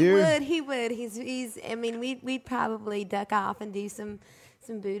Pakistan with you? He would. He's. I mean, we'd probably duck off and do some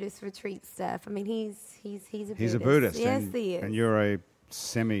Buddhist retreat stuff. I mean, he's a Buddhist. He's a Buddhist. Yes, and, he is. And you're a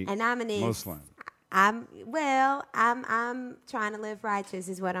semi-Muslim. And I'm an I'm trying to live righteous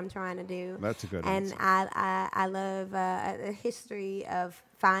is what I'm trying to do. That's a good And answer. I love a history of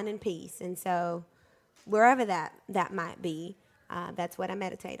finding peace, and so wherever that might be, that's what I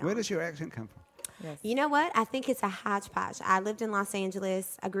meditate on. Where does your accent come from? You know what? I think it's a hodgepodge. I lived in Los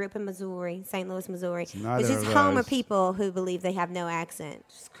Angeles. I grew up in Missouri, St. Louis, Missouri. neither It's just of home those. of people who believe they have no accent.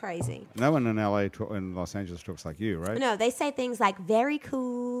 It's crazy. No one in LA, in Los Angeles, talks like you, right? No, they say things like "very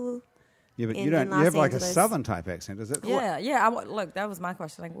cool." Yeah, but in- you don't. in You Los have like a Angeles. Southern type accent, is it? Yeah. Look, that was my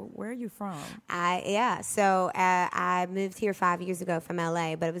question. Like, where are you from? So I moved here 5 years ago from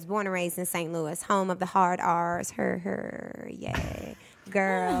LA, but I was born and raised in St. Louis, home of the hard R's. Her, yeah,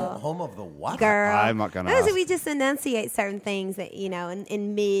 girl. Home of the what? Girl, I'm not gonna No, so ask. we just enunciate certain things that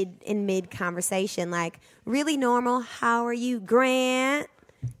in mid conversation, like really normal. How are you, Grant?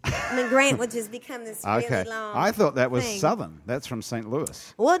 I mean, Grant would just become this Okay. really long. I thought that was thing. Southern. That's from St.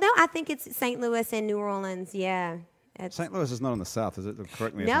 Louis. Well, no, I think it's St. Louis and New Orleans. Yeah. It's- St. Louis is not in the South, is it?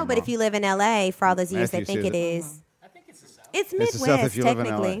 Correct me if no, I'm but if wrong. you live in LA for all those years, Matthew they think says it it. is. I think it's the South. It's It's Midwest, the South if you live in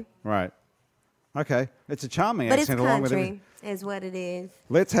technically. LA. Right. Okay. It's a charming But it's accent along with country, everything. is what it is.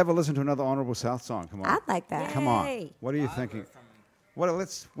 Let's have a listen to another Honourable South song. Come on. I'd like that. Come on. Yay. What are you thinking? What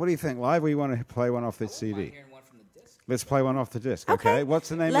do you think? Live, or you want to play one off the CD? Hearing one from the disc. Let's play one off the disc. Okay. What's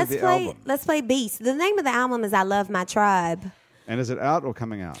the name let's of the play, album? Let's play Beast. The name of the album is I Love My Tribe. And is it out or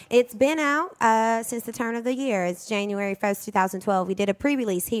coming out? It's been out since the turn of the year. It's January 1st, 2012. We did a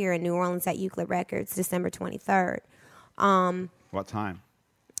pre-release here in New Orleans at Euclid Records, December 23rd. What time?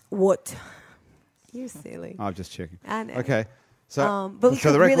 What? You're silly. I'm just checking. I know. Okay. So, but we so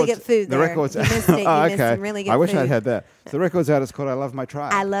cooked the really record's- good food The there. record's You missed it. You Oh, missed okay. some really good I wish I'd food. had that. So the record's out. It's called I Love My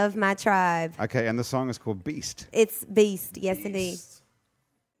Tribe. I Love My Tribe. Okay, and the song is called Beast. It's Beast. Yes, indeed.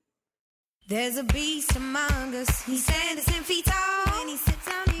 There's a beast among us. He stands 10 feet tall. When he sits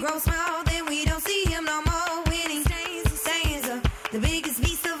down, he grows small. Then we don't see him no more. When he stands up, the biggest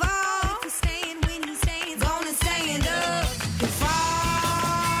beast of all. If he stand when he stands, gonna stand up and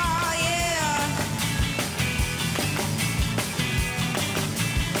fall, yeah.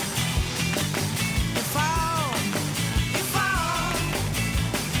 You fall, you fall.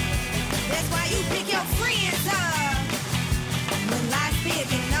 That's why you pick your friends up. When life's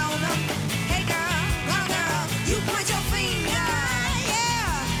picking on them, hey girl,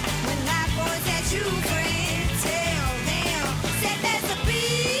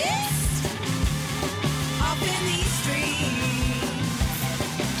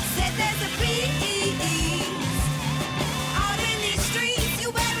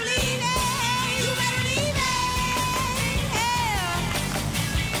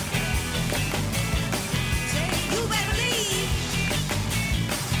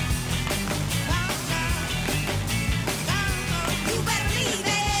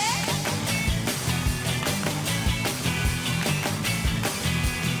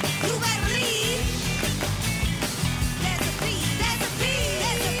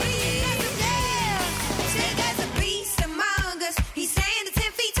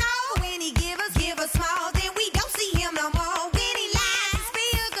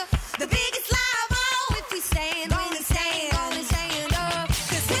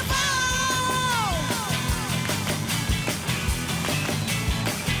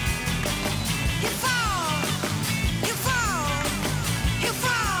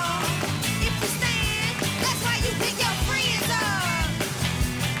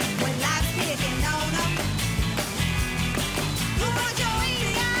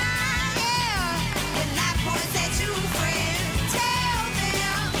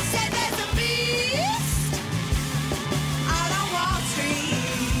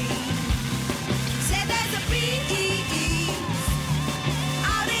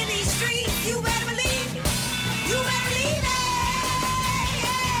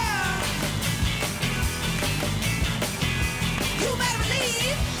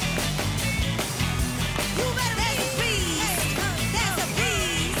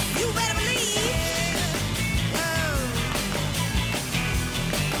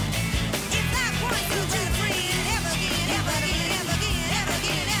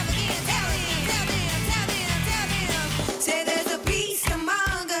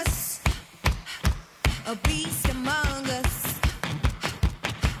 a beast among us.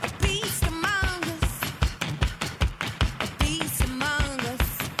 A beast among us. A beast among us.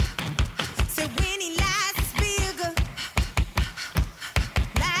 So when he lies, it's bigger.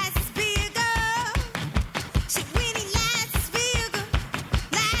 Lies is bigger. So when he lies, it's bigger.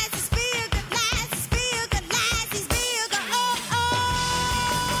 Lies is bigger. Lies is bigger. Lies is bigger. Oh,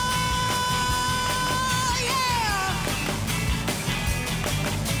 yeah.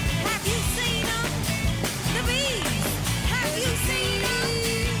 Have you seen him? The beast. Have you seen him?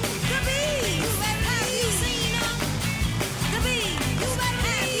 The beast. Have you seen him? The beast.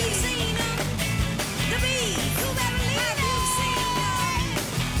 Have you seen him? The beast. Have you seen him?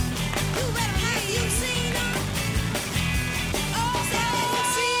 Have you seen him? Oh,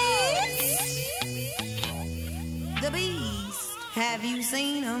 the beast. Have you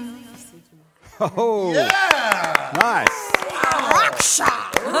seen him? Oh, nice.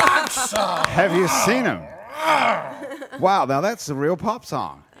 Have you seen him? Wow, now that's a real pop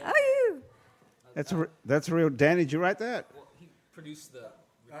song. Oh, That's a real. Danny, did you write that? He produced the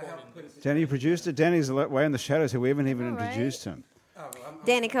recording. Danny, you produced it. Danny's way in the shadows here. We haven't even All right. introduced him.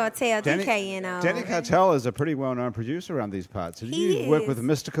 Danny Cartel, DKNO. Danny Cartel is a pretty well-known producer around these parts. Did He you work is. with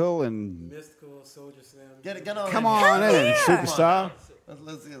Mystical and Mystical, Soldier Slim. Get on. come on in, here. superstar?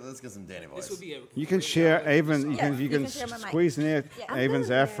 Let's get some Danny voice. This would be a You can share Avon. You can can share my mic. squeeze near I'm Avon's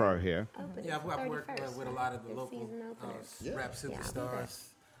good. afro here. Yeah, I've worked with a lot of the local season openers. rap superstars.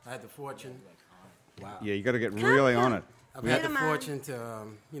 I had the fortune. Yeah, you got to get really on it. I've had the Get 'em on. fortune to,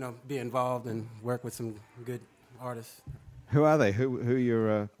 be involved and work with some good artists. Who are they? Who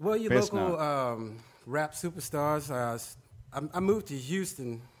your Well, your best local known? rap superstars. I moved to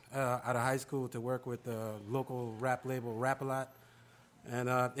Houston out of high school to work with the local rap label Rap-A-Lot. And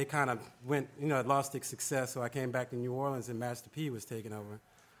it kind of went, it lost its success, so I came back to New Orleans and Master P was taking over.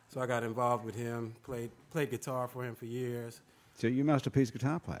 So I got involved with him, played guitar for him for years. So you masterpiece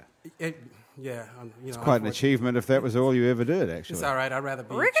guitar player. Yeah, It's quite an achievement if that was all you ever did, actually. It's all right. I'd rather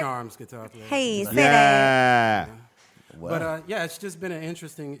be Charm's guitar player. Hey, say that. Yeah. But it's just been an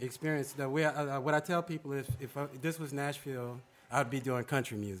interesting experience. The way what I tell people is, if this was Nashville, I'd be doing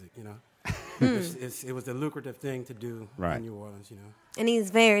country music. It was a lucrative thing to do Right. in New Orleans. And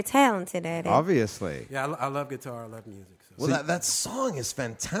he's very talented at it. Obviously. Yeah, I love guitar. I love music. So. Well, that song is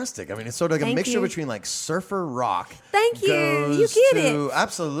fantastic. I mean, it's sort of like a Thank mixture you. between like surfer rock. Thank you. You goes get to- it.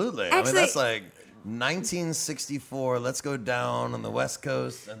 Absolutely. I mean, Actually- that's like 1964. Let's go down on the West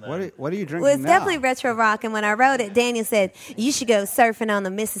Coast. And then, What are you drinking Well, it's now? definitely retro rock. And when I wrote it, Daniel said, you should go surfing on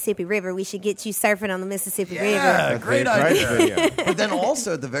the Mississippi River. We should get you surfing on the Mississippi River. Yeah, That's great a great idea. video. But then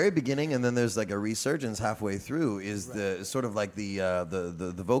also at the very beginning, and then there's like a resurgence halfway through, is the sort of like the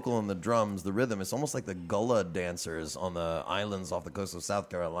vocal and the drums, the rhythm. It's almost like the Gullah dancers on the islands off the coast of South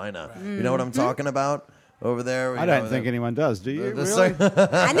Carolina. You know what I'm talking about over there? I don't think anyone does. Do you? the really?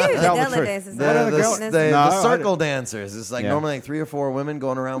 I knew the Tell the Gullah truth. dances. What are the the, Gullah- the, No, the I circle don't- dancers. It's like Yeah. normally like 3 or 4 women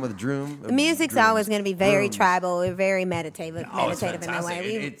going around with The music's always going to be very drums. tribal, or very meditative, Oh, it's meditative in a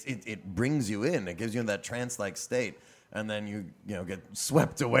fantastic. way. It brings you in. It gives you that trance-like state. And then you get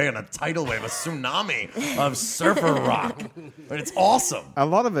swept away in a tidal wave, a tsunami of surfer rock. But it's awesome. A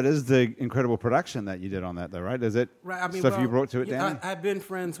lot of it is the incredible production that you did on that, though, right? Is it Right, I mean, stuff you well, brought to it, yeah, Danny? I've been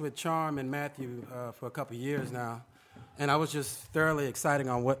friends with Charm and Matthew for a couple of years now, and I was just thoroughly excited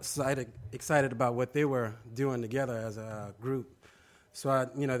about what they were doing together as a group. So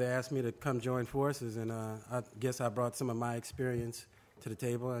they asked me to come join forces, and I guess I brought some of my experience to the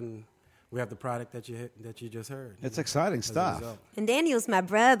table, and we have the product that you just heard. It's exciting as a stuff. result. And Daniel's my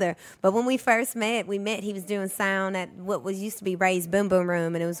brother, but when we first met, he was doing sound at what was used to be Ray's Boom Boom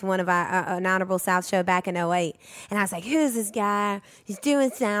Room, and it was one of our an Honorable South show back in 2008. And I was like, who's this guy? He's doing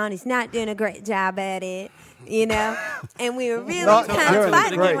sound. He's not doing a great job at it, And we were really Not kind doing of a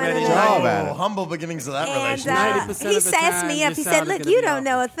fighting great one job another. at it. Humble beginnings of that And relationship. 90% he of the sassed time, me your up. He sound said, is look, gonna you be don't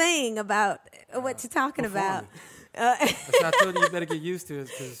know a awful. thing about what you're talking about. So I told you better get used to it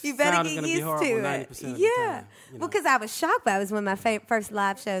because You better sound is get going to be used horrible to 90% it. of the Yeah. time. Well, because I was shocked. But it was one of my first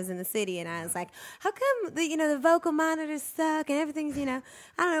live shows in the city, and I was like, "How come the vocal monitors suck and everything's I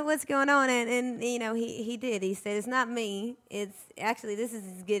don't know what's going on." And he did. He said, "It's not me. It's actually this is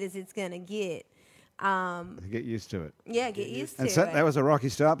as good as it's gonna get." Get used to it. Yeah, get used to And it. so, that was a rocky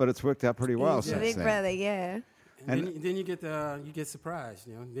start, but it's worked out pretty well He's the since big then. brother, yeah. And then you get surprised,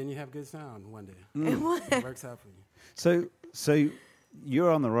 Then you have good sound one day. It works out for you. So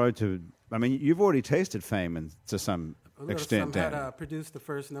you're on the road to. I mean, you've already tasted fame to some A little extent, something Dan. had produced the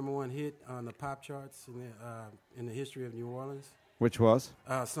first #1 hit on the pop charts in the history of New Orleans. Which was?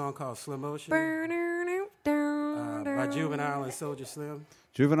 A song called Slow Motion. by Juvenile and Soldier Slim.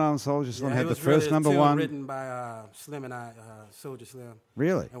 Juvenile and Soldier Slim Yeah, had it the was first really number a tune one. written by Slim and I, Soldier Slim.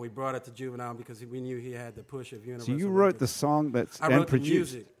 Really? And we brought it to Juvenile because we knew he had the push of So Universal. you wrote the Records. song I and wrote the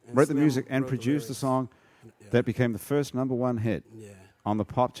produced, music, and wrote the Slim music and wrote the produced the lyrics. song Yeah. that became the first number one hit Yeah, on the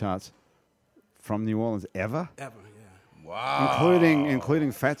pop charts from New Orleans ever, ever, yeah. Wow.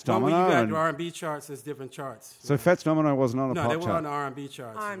 including Fats Well, when you Domino. got And, the R&B charts, there's different charts. so Fats Domino wasn't on a No, pop they were chart. on the R&B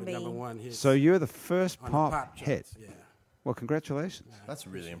charts. with R&B. number one hits. So you're the first on the pop, pop charts, hit. Yeah. Well, congratulations. That's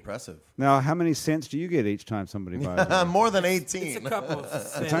really impressive. Now, how many cents do you get each time somebody buys it? More than It's 18. a couple of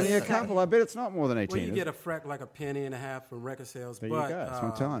It's cents. only a couple. I bet it's not more than 18. Well, you get a freck like a penny and a half from record sales. There you but, go. That's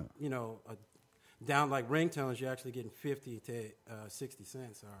what I'm telling you. You know, down like ringtones, you're actually getting 50 to 60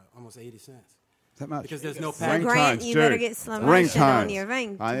 cents or almost 80 cents. that much? Because there's no So package. Grant, Ringtones, you better dude. get some motion on Ringtones. your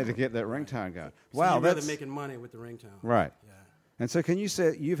ringtone. I need to get that ringtone going. So Wow, you're that's really making money with the ringtone. right. Yeah. And so, can you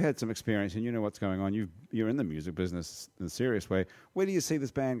say you've had some experience and you know what's going on? You're in the music business in a serious way. Where do you see this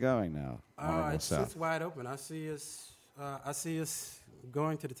band going now? Honorable It's South? wide open. I see us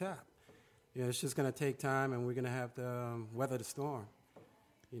going to the top. You know, it's just going to take time, and we're going to have to weather the storm.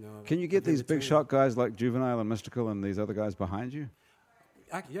 You know. Can you get in these big between. shot guys like Juvenile and Mystical and these other guys behind you?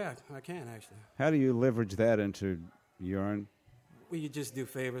 Yeah, I can actually. How do you leverage that into your own? Well, you just do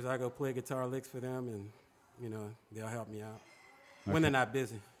favors. I go play guitar licks for them, and you know they'll help me out when they're not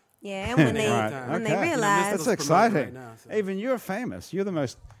busy. Yeah, and when they Right. when they Okay. realize That's Mystical- exciting. right now, so. Even you're famous. You're the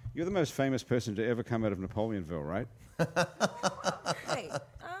most famous person to ever come out of Napoleonville, right? Hey,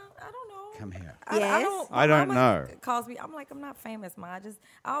 I don't know. Come here. Yes? I don't my know. mama calls me. I'm like, I'm not famous, Ma.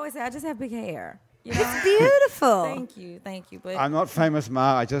 I always say I just have big hair. You know? it's beautiful. Thank you. But I'm not famous,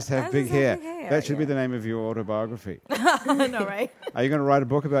 Ma. I just have I big just have hair. big hair, That should be yeah. the name of your autobiography. no, right? Are you going to write a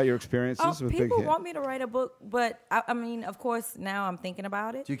book about your experiences Oh, with big people hair? want me to write a book, but I mean, of course, now I'm thinking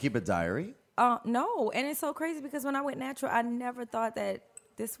about it. Do you keep a diary? No, and it's so crazy because when I went natural, I never thought that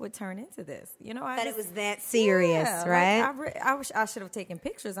this would turn into this. You know, That it was that serious, Yeah, right? Like, I wish I should have taken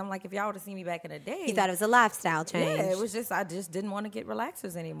pictures. I'm like, if y'all would have seen me back in the day, You thought it was a lifestyle change. Yeah, it was just I just didn't want to get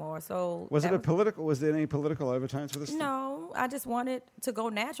relaxers anymore. So Was that it a political? Was there any political overtones for this? thing? No, I just wanted to go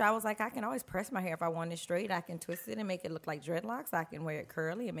natural. I was like, I can always press my hair if I want it straight. I can twist it and make it look like dreadlocks. I can wear it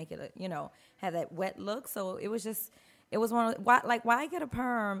curly and make it, have that wet look. So it was just, it was one of why get a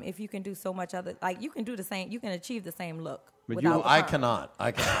perm if you can do so much other, like you can do the same, you can achieve the same look. But without No, the I perm. cannot.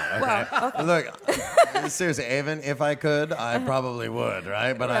 Okay. Well, okay. Look, seriously, even if I could, I probably would,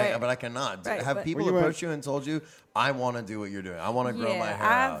 right? But Right. I cannot. Right, Have but- people Well, you approach you and told you, I want to do what you're doing. I want to grow my hair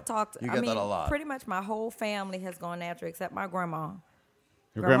I've out. talked. You I get mean, that a lot. pretty much my whole family has gone natural except my grandma.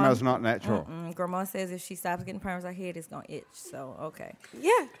 Your grandma's not natural. Grandma says if she stops getting perms, her head is gonna itch. So okay.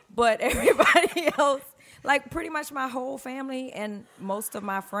 Yeah. But everybody else, like pretty much my whole family and most of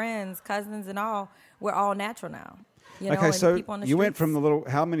my friends, cousins and all, we're all natural now. You know, Okay, and so people on the you went streets- from the little.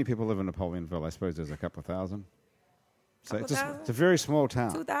 How many people live in Napoleonville? I suppose there's a couple of thousand. So Couple thousand? it's a very small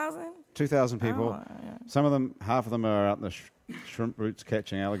town. 2,000. 2,000 people. Oh, yeah. Some of them, half of them are out in the shrimp roots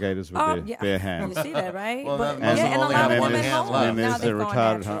catching alligators with Oh, their yeah. bare hands. You see that, right? Well, But, most of them and a only lot have of one them at hand home. left. And Now there's the they've gone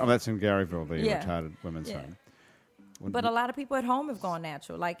retarded. natural. Oh, that's in Garyville, the Yeah. retarded women's Yeah. home. But a lot of people at home have gone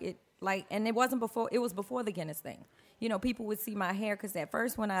natural. And it wasn't before. It was before the Guinness thing. You know, people would see my hair because at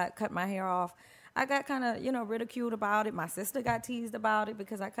first when I cut my hair off, I got kind of ridiculed about it. My sister got teased about it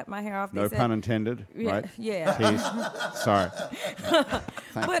because I cut my hair off. They No said, pun intended, Yeah, right? yeah. Teased. Sorry.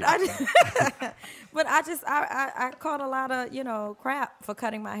 But I caught a lot of crap for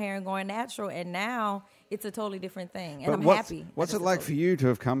cutting my hair and going natural, and now it's a totally different thing, and But I'm what's, happy. What's it like for you to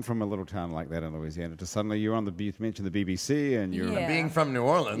have come from a little town like that in Louisiana to suddenly you're on the you mentioned the BBC and you're Yeah. Being from New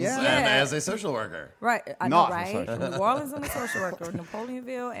Orleans Yeah. and Yeah. as a social worker. Right, I Not know, a right? social From New Orleans, I'm a social worker,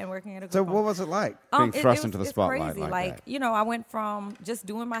 Napoleonville, and working at a So group what home. was it like being thrust into the it's spotlight crazy. like that? I went from just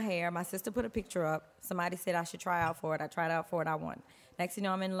doing my hair. My sister put a picture up. Somebody said I should try out for it. I tried out for it. I won. Next thing you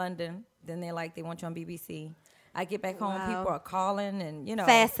know, I'm in London. Then they're like, they want you on BBC. I get back home, Wow. people are calling and,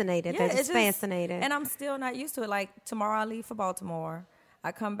 Fascinated. They're it's just fascinated. And I'm still not used to it. Like, tomorrow I leave for Baltimore.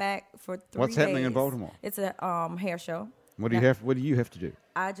 I come back for 3 What's happening in days. Baltimore? It's a hair show. What do you have to do?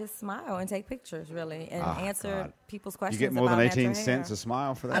 I just smile and take pictures, really, and Oh, answer God. people's You questions. get more about than natural 18 hair. cents a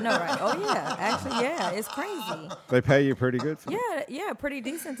smile for that? I know, right? Oh yeah, actually, yeah, it's crazy. They pay you pretty good for that? Yeah, pretty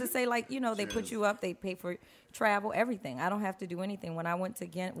decent to say. Like, they put you up, they pay for travel, everything. I don't have to do anything. When I went to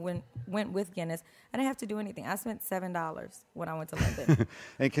went with Guinness, I didn't have to do anything. I spent $7 when I went to London.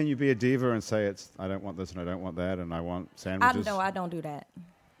 And can you be a diva and say I don't want this and I don't want that and I want sandwiches? I don't do that.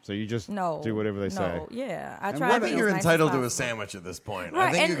 So you just No, do whatever they say. No, yeah, I And try. what I to be think as you're nice as entitled to a possible. sandwich at this point. Right,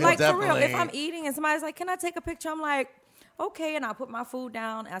 I think and you can like definitely. for real, if I'm eating and somebody's like, "Can I take a picture?" I'm like, okay, and I put my food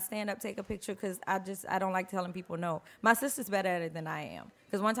down. I stand up, take a picture because I don't like telling people no. My sister's better at it than I am.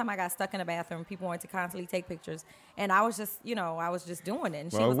 Because one time I got stuck in the bathroom, people wanted to constantly take pictures, and I was just doing it. And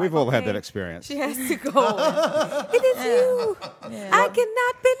she Well, was we've like, all had okay, that experience. She has to go. It is you. I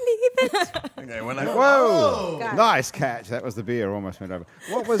cannot believe it. Okay, when I Whoa! God. Nice catch. That was the beer. Almost went over.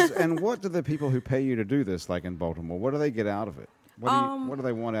 What do the people who pay you to do this, like in Baltimore, what do they get out of it? What do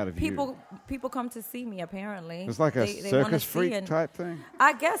they want out of you? People come to see me. Apparently, It's like a They wanna circus see freak and- type thing.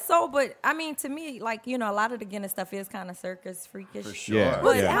 I guess so, but I mean, to me, like a lot of the Guinness stuff is kind of circus freakish. For sure. Yeah.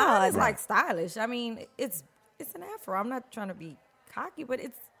 But Yeah. mine is Right. like stylish. I mean, it's an afro. I'm not trying to be cocky, but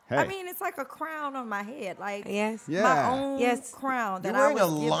it's. Hey. I mean, it's like a crown on my head, like Yes. Yeah. my own Yes. crown that You're wearing I a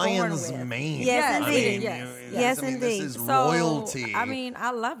was born lion's with. mane. Yes, I indeed. mean, Yes. Yes, I mean, indeed. This is So, royalty. I mean,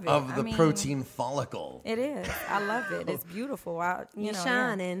 I love it. of I the mean, protein follicle. It is. I love it. It's beautiful. You're yeah.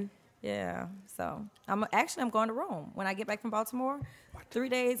 shining. Yeah. So I'm going to Rome when I get back from Baltimore. 3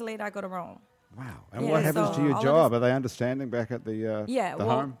 days later, I go to Rome. Wow. And Yeah, what happens so to your all of job? Are they understanding back at the Yeah. the Well,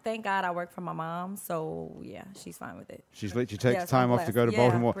 home? thank God I work for my mom. So yeah, she's fine with it. She's let you take Yes, time I'm off to blessed. go to Yeah,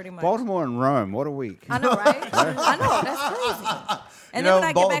 Baltimore. pretty much. Baltimore and Rome. What a week. I know, right? I know. That's crazy. And You then know, when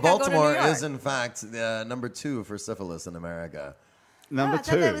I get back, Baltimore I go to New York. is in fact number 2 for syphilis in America. Number I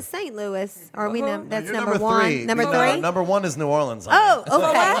thought that two. was St. Louis. Or we Uh-huh. that's You're number one. 3. Number No, 3? Number 1 is New Orleans. honey. Oh,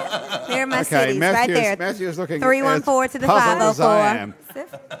 okay. There are my Okay, cities right there. Matthew's looking 314 as to the puzzled as I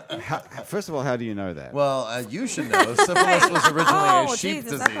 504. am. First of all, how do you know that? Well, you should know. Syphilis was originally Oh, a sheep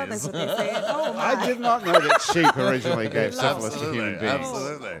Jesus, I thought that's disease. what they said. Oh, my. I did not know that sheep originally gave syphilis to human beings.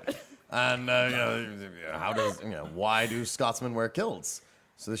 Absolutely. And why do Scotsmen wear kilts?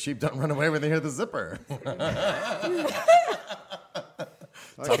 So the sheep don't run away when they hear the zipper.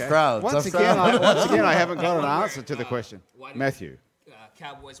 Tough crowd. Once tough again, crowd. I haven't got an answer to the question. Why do Matthew.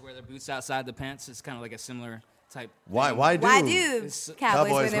 Cowboys wear their boots outside the pants? It's kind of like a similar type. Why do Why do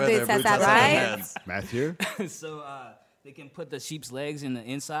Cowboys wear their boots outside, right? pants? Matthew. So they can put the sheep's legs in the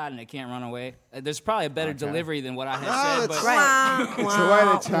inside and they can't run away. There's probably a better delivery than what I had said. But Right. It's the way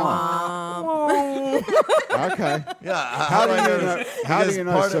to tell them. Okay. Yeah. How do you know? How do Because you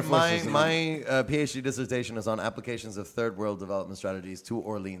know part of syphilis is my PhD dissertation is on applications of third world development strategies to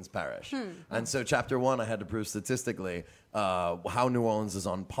Orleans Parish. And so chapter 1, I had to prove statistically how New Orleans is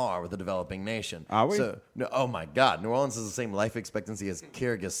on par with the developing nation. Are we? So, no, oh my God. New Orleans has the same life expectancy as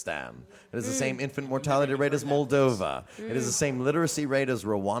Kyrgyzstan. It has the same infant mortality rate as Moldova. It has the same literacy rate as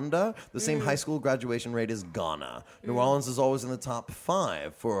Rwanda. The same high school graduation rate as Ghana. New Orleans is always in the top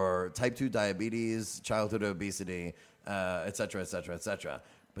 5 for type 2 diabetes, childhood obesity, et cetera, et cetera, et cetera.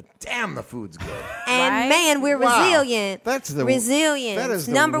 But damn, the food's good. And Right? man, we're Wow. resilient. That's the resilience. That is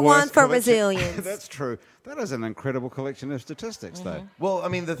the Number worst one for collection- resilience. That's true. That is an incredible collection of statistics, though. Well, I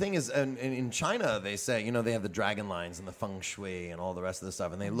mean, the thing is, in China, they say, they have the dragon lines and the feng shui and all the rest of the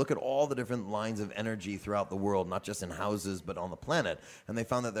stuff. And they look at all the different lines of energy throughout the world, not just in houses, but on the planet. And they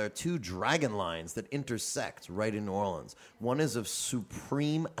found that there are 2 dragon lines that intersect right in New Orleans. One is of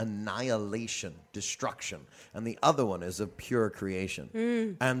supreme annihilation, destruction. And the other one is of pure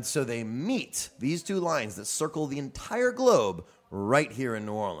creation. And so they meet, these 2 lines that circle the entire globe, right here in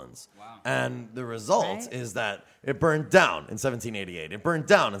New Orleans. Wow. And the result is that it burned down in 1788. It burned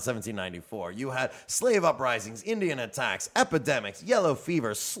down in 1794. You had slave uprisings, Indian attacks, epidemics, yellow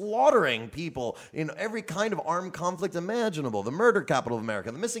fever, slaughtering people in every kind of armed conflict imaginable. The murder capital of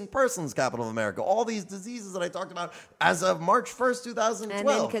America, the missing persons capital of America, all these diseases that I talked about as of March 1st, 2012. And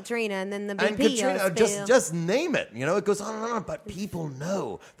then Katrina, and then the big And P Katrina, spill. just name it. It goes on and on. But people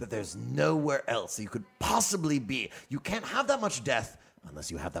know that there's nowhere else you could possibly be. You can't have that much death unless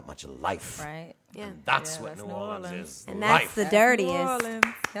you have that much life. Right. Yeah. And that's Yeah, what that's New New Orleans Orleans. is. And life. that's the New dirtiest. Orleans.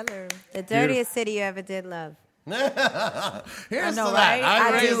 Hello. The dirtiest city you ever did love. Here's I know, to right? that.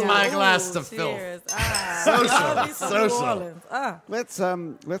 I raise do. my glass Ooh, to filth. cheers. Social. Let's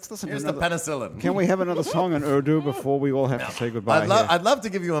listen Here's to the another. penicillin. Can we have another song in Urdu before we all have to say goodbye? here? I'd love to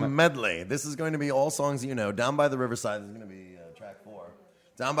give you a medley. This is going to be all songs you know. Down by the Riverside, this is going to be track 4.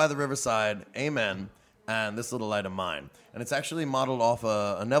 Down by the Riverside, Amen, and This Little Light of Mine. And it's actually modeled off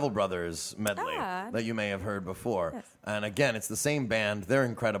a Neville Brothers medley that you may have heard before. Yes. And again, it's the same band. They're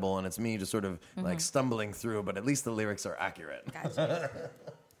incredible, and it's me just sort of like stumbling through, but at least the lyrics are accurate.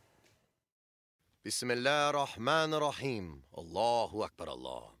 Bismillah ar-Rahman ar-Rahim. Allahu Akbar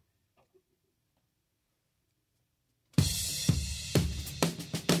Allah.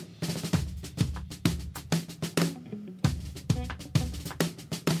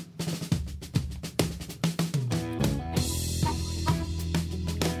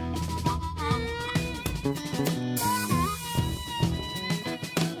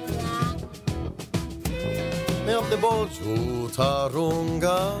 अपने बोझू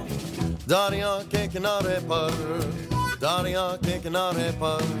उतारूंगा दरिया के किनारे पर दरिया के किनारे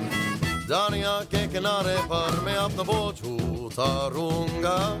पर दरिया के किनारे पर मैं अपना बोझू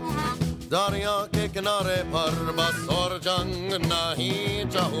उतारूंगा दरिया के किनारे पर बस और जंग नहीं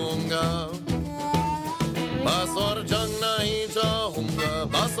चाहूंगा बस और जंग नहीं चाहूंगा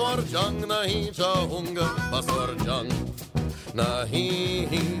बस और जंग नहीं चाहूंगा बस और जंग नहीं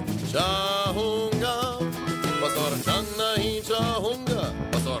चाहूंगा बस और जंग नहीं चाहूंगा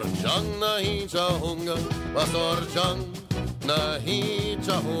बस और जंग नहीं चाहूंगा बस और जंग नहीं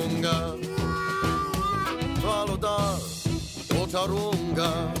चाहूंगा वालो दाल उतारूंगा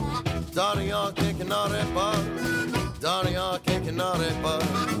दरिया के किनारे पर दरिया के किनारे पर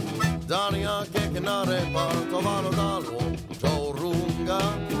दरिया के किनारे पर तो वालो दाल उतारूंगा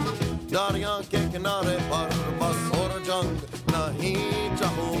दरिया के किनारे पर बस और जंग नहीं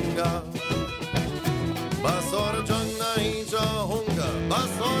चाहूंगा बस और जंग नहीं चाहूंगा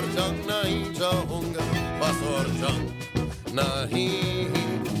बस और जंग नहीं चाहूंगा बस और जंग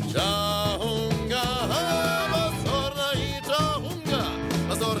नहीं चाहूंगा बस और नहीं चाहूंगा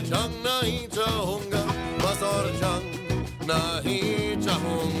बस और जंग नहीं चाहूंगा बस और जंग नहीं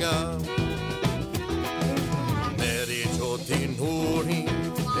चाहूंगा मेरी छोटी नूरी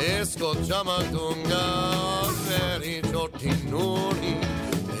इसको चमक दूंगा मेरी छोटी नूरी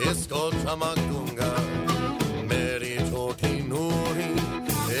इसको चमक दूंगा मेरी छोटी नूरी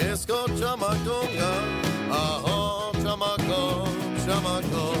इसको चमक दूंगा आहो चमको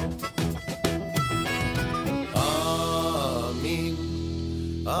चमको आमीन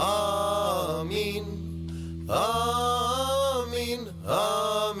आमीन आमीन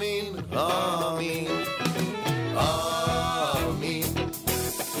आमीन आमीन आमीन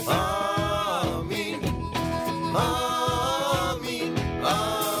आमीन आमीन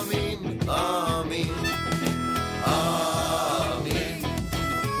आमीन आमीन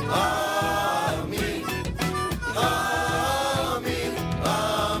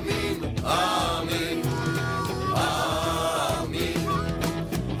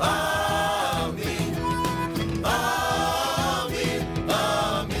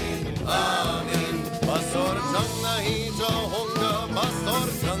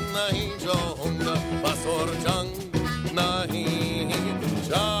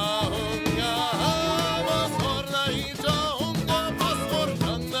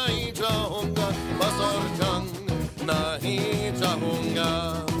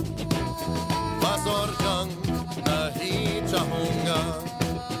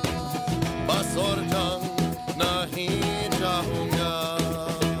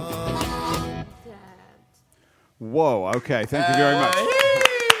Whoa, okay, thank you very much.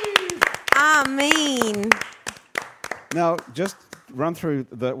 Amen. Now, just run through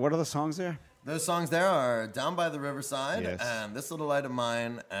what are the songs there? Those songs there are Down by the Riverside Yes. and This Little Light of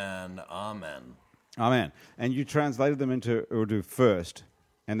Mine and Amen. Amen. And you translated them into Urdu first,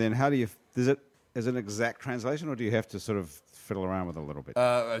 and then how do you, is it an exact translation, or do you have to sort of fiddle around with it a little bit?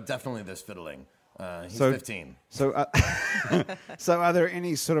 Definitely there's fiddling. He's So- 15. So, so are there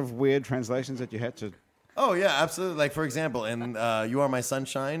any sort of weird translations that you had to? Oh, yeah, absolutely. Like, for example, in You Are My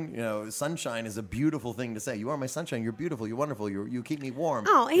Sunshine, you know, sunshine is a beautiful thing to say. You are my sunshine. You're beautiful. You're wonderful. You keep me warm.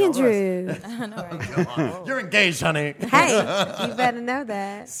 Oh, You know, all the rest. Andrew. Come on. You're engaged, honey. Hey, you better know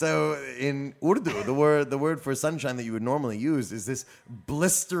that. So in Urdu, the word for sunshine that you would normally use is this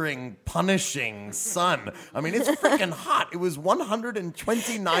blistering, punishing sun. I mean, it's freaking hot. It was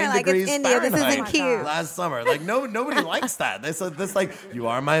 129 They're like, degrees it's India. This Fahrenheit isn't cute. last summer. Like nobody likes that. They said this like, you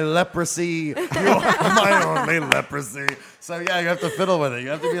are my leprosy. You are my only leprosy. So yeah, you have to fiddle with it. You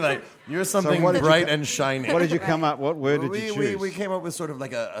have to be like, you're something what did you bright co- and shiny. What did you come up? What word did you choose? We came up with sort of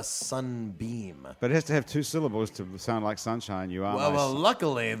like a sunbeam. But it has to have two syllables to sound like sunshine. You are my. Well,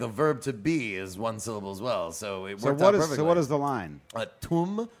 luckily the verb to be is one syllable as well, so it so worked out what is perfectly. so what is the line?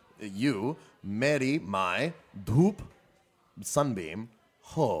 Tum, you, meri, my, dhoop, sunbeam,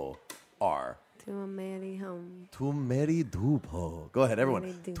 ho, are. To a merry home. Tum meri dhoop ho. Go ahead, everyone.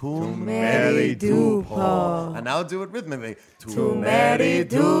 Meri dhoop. Tum Meri dhoop ho. And now do it rhythmically. To merry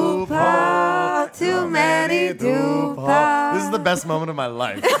doop ho. To merry doop ho. This is the best moment of my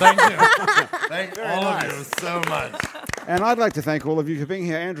life. Thank you. Thank all of you so much. And I'd like to thank all of you for being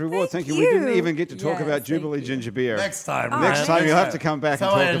here. Andrew Ward, thank you. We you. didn't even get to talk Yes, about thank Jubilee you. Ginger Beer. Next time. Next time you'll have to come back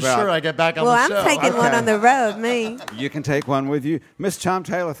That's and how I talk about. ensure I get back on Well, the I'm show. taking one on the road, me. You can take one with you. Miss Charm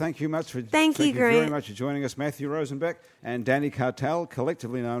Taylor, thank you much for Thank you, very Grant. much for joining us. Matthew Rosenbeck and Danny Cartel,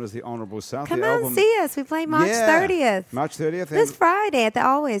 collectively known as the Honourable South. Come the out album, and see us. We play March 30th. March 30th. This and Friday at the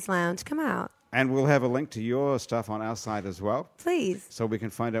Always Lounge. Come out. And we'll have a link to your stuff on our site as well, Please. so we can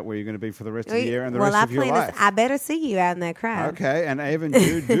find out where you're going to be for the rest of the year and the well, rest of your life. I better see you out in that crowd. Okay, and Avon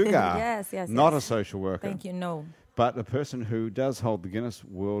Dugar. Yes. Not a social worker. Thank you. No. But a person who does hold the Guinness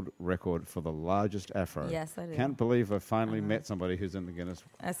World Record for the largest afro. Yes, I do. Can't believe I finally met somebody who's in the Guinness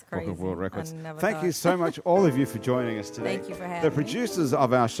That's Book of crazy. World Records. I never Thank you thought. so much, all of you, for joining us today. Thank you for having The me. producers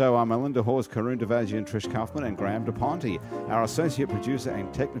of our show are Melinda Hawes, Karun Devagi, and Trish Kaufman, and Graham DePonte. Our associate producer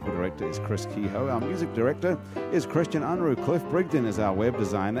and technical director is Chris Kehoe. Our music director is Christian Unruh. Cliff Brigden is our web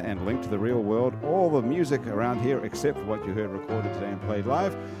designer and Link to the Real World. All the music around here, except for what you heard recorded today and played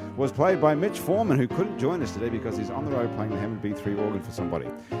live, was played by Mitch Foreman, who couldn't join us today because he's on the road playing the Hammond B3 organ for somebody.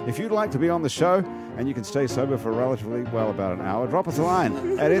 If you'd like to be on the show and you can stay sober for relatively, about an hour, drop us a line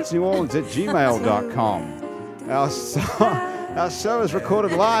at itsneworleans@gmail.com. Our show is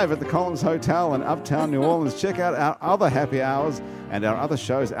recorded live at the Columns Hotel in Uptown New Orleans. Check out our other happy hours and our other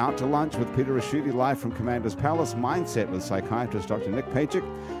shows, Out to Lunch with Peter Raschuti, live from Commander's Palace, Mindset with psychiatrist Dr. Nick Pajic,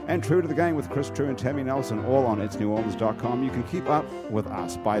 and True to the Game with Chris True and Tammy Nelson, all on itsneworleans.com. You can keep up with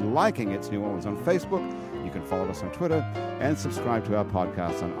us by liking It's New Orleans on Facebook. You can follow us on Twitter and subscribe to our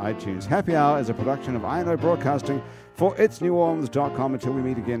podcast on iTunes. Happy Hour is a production of INO Broadcasting for itsneworleans.com. Until we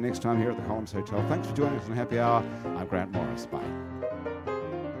meet again next time here at the Columns Hotel. Thanks for joining us on Happy Hour. I'm Grant Morris. Bye.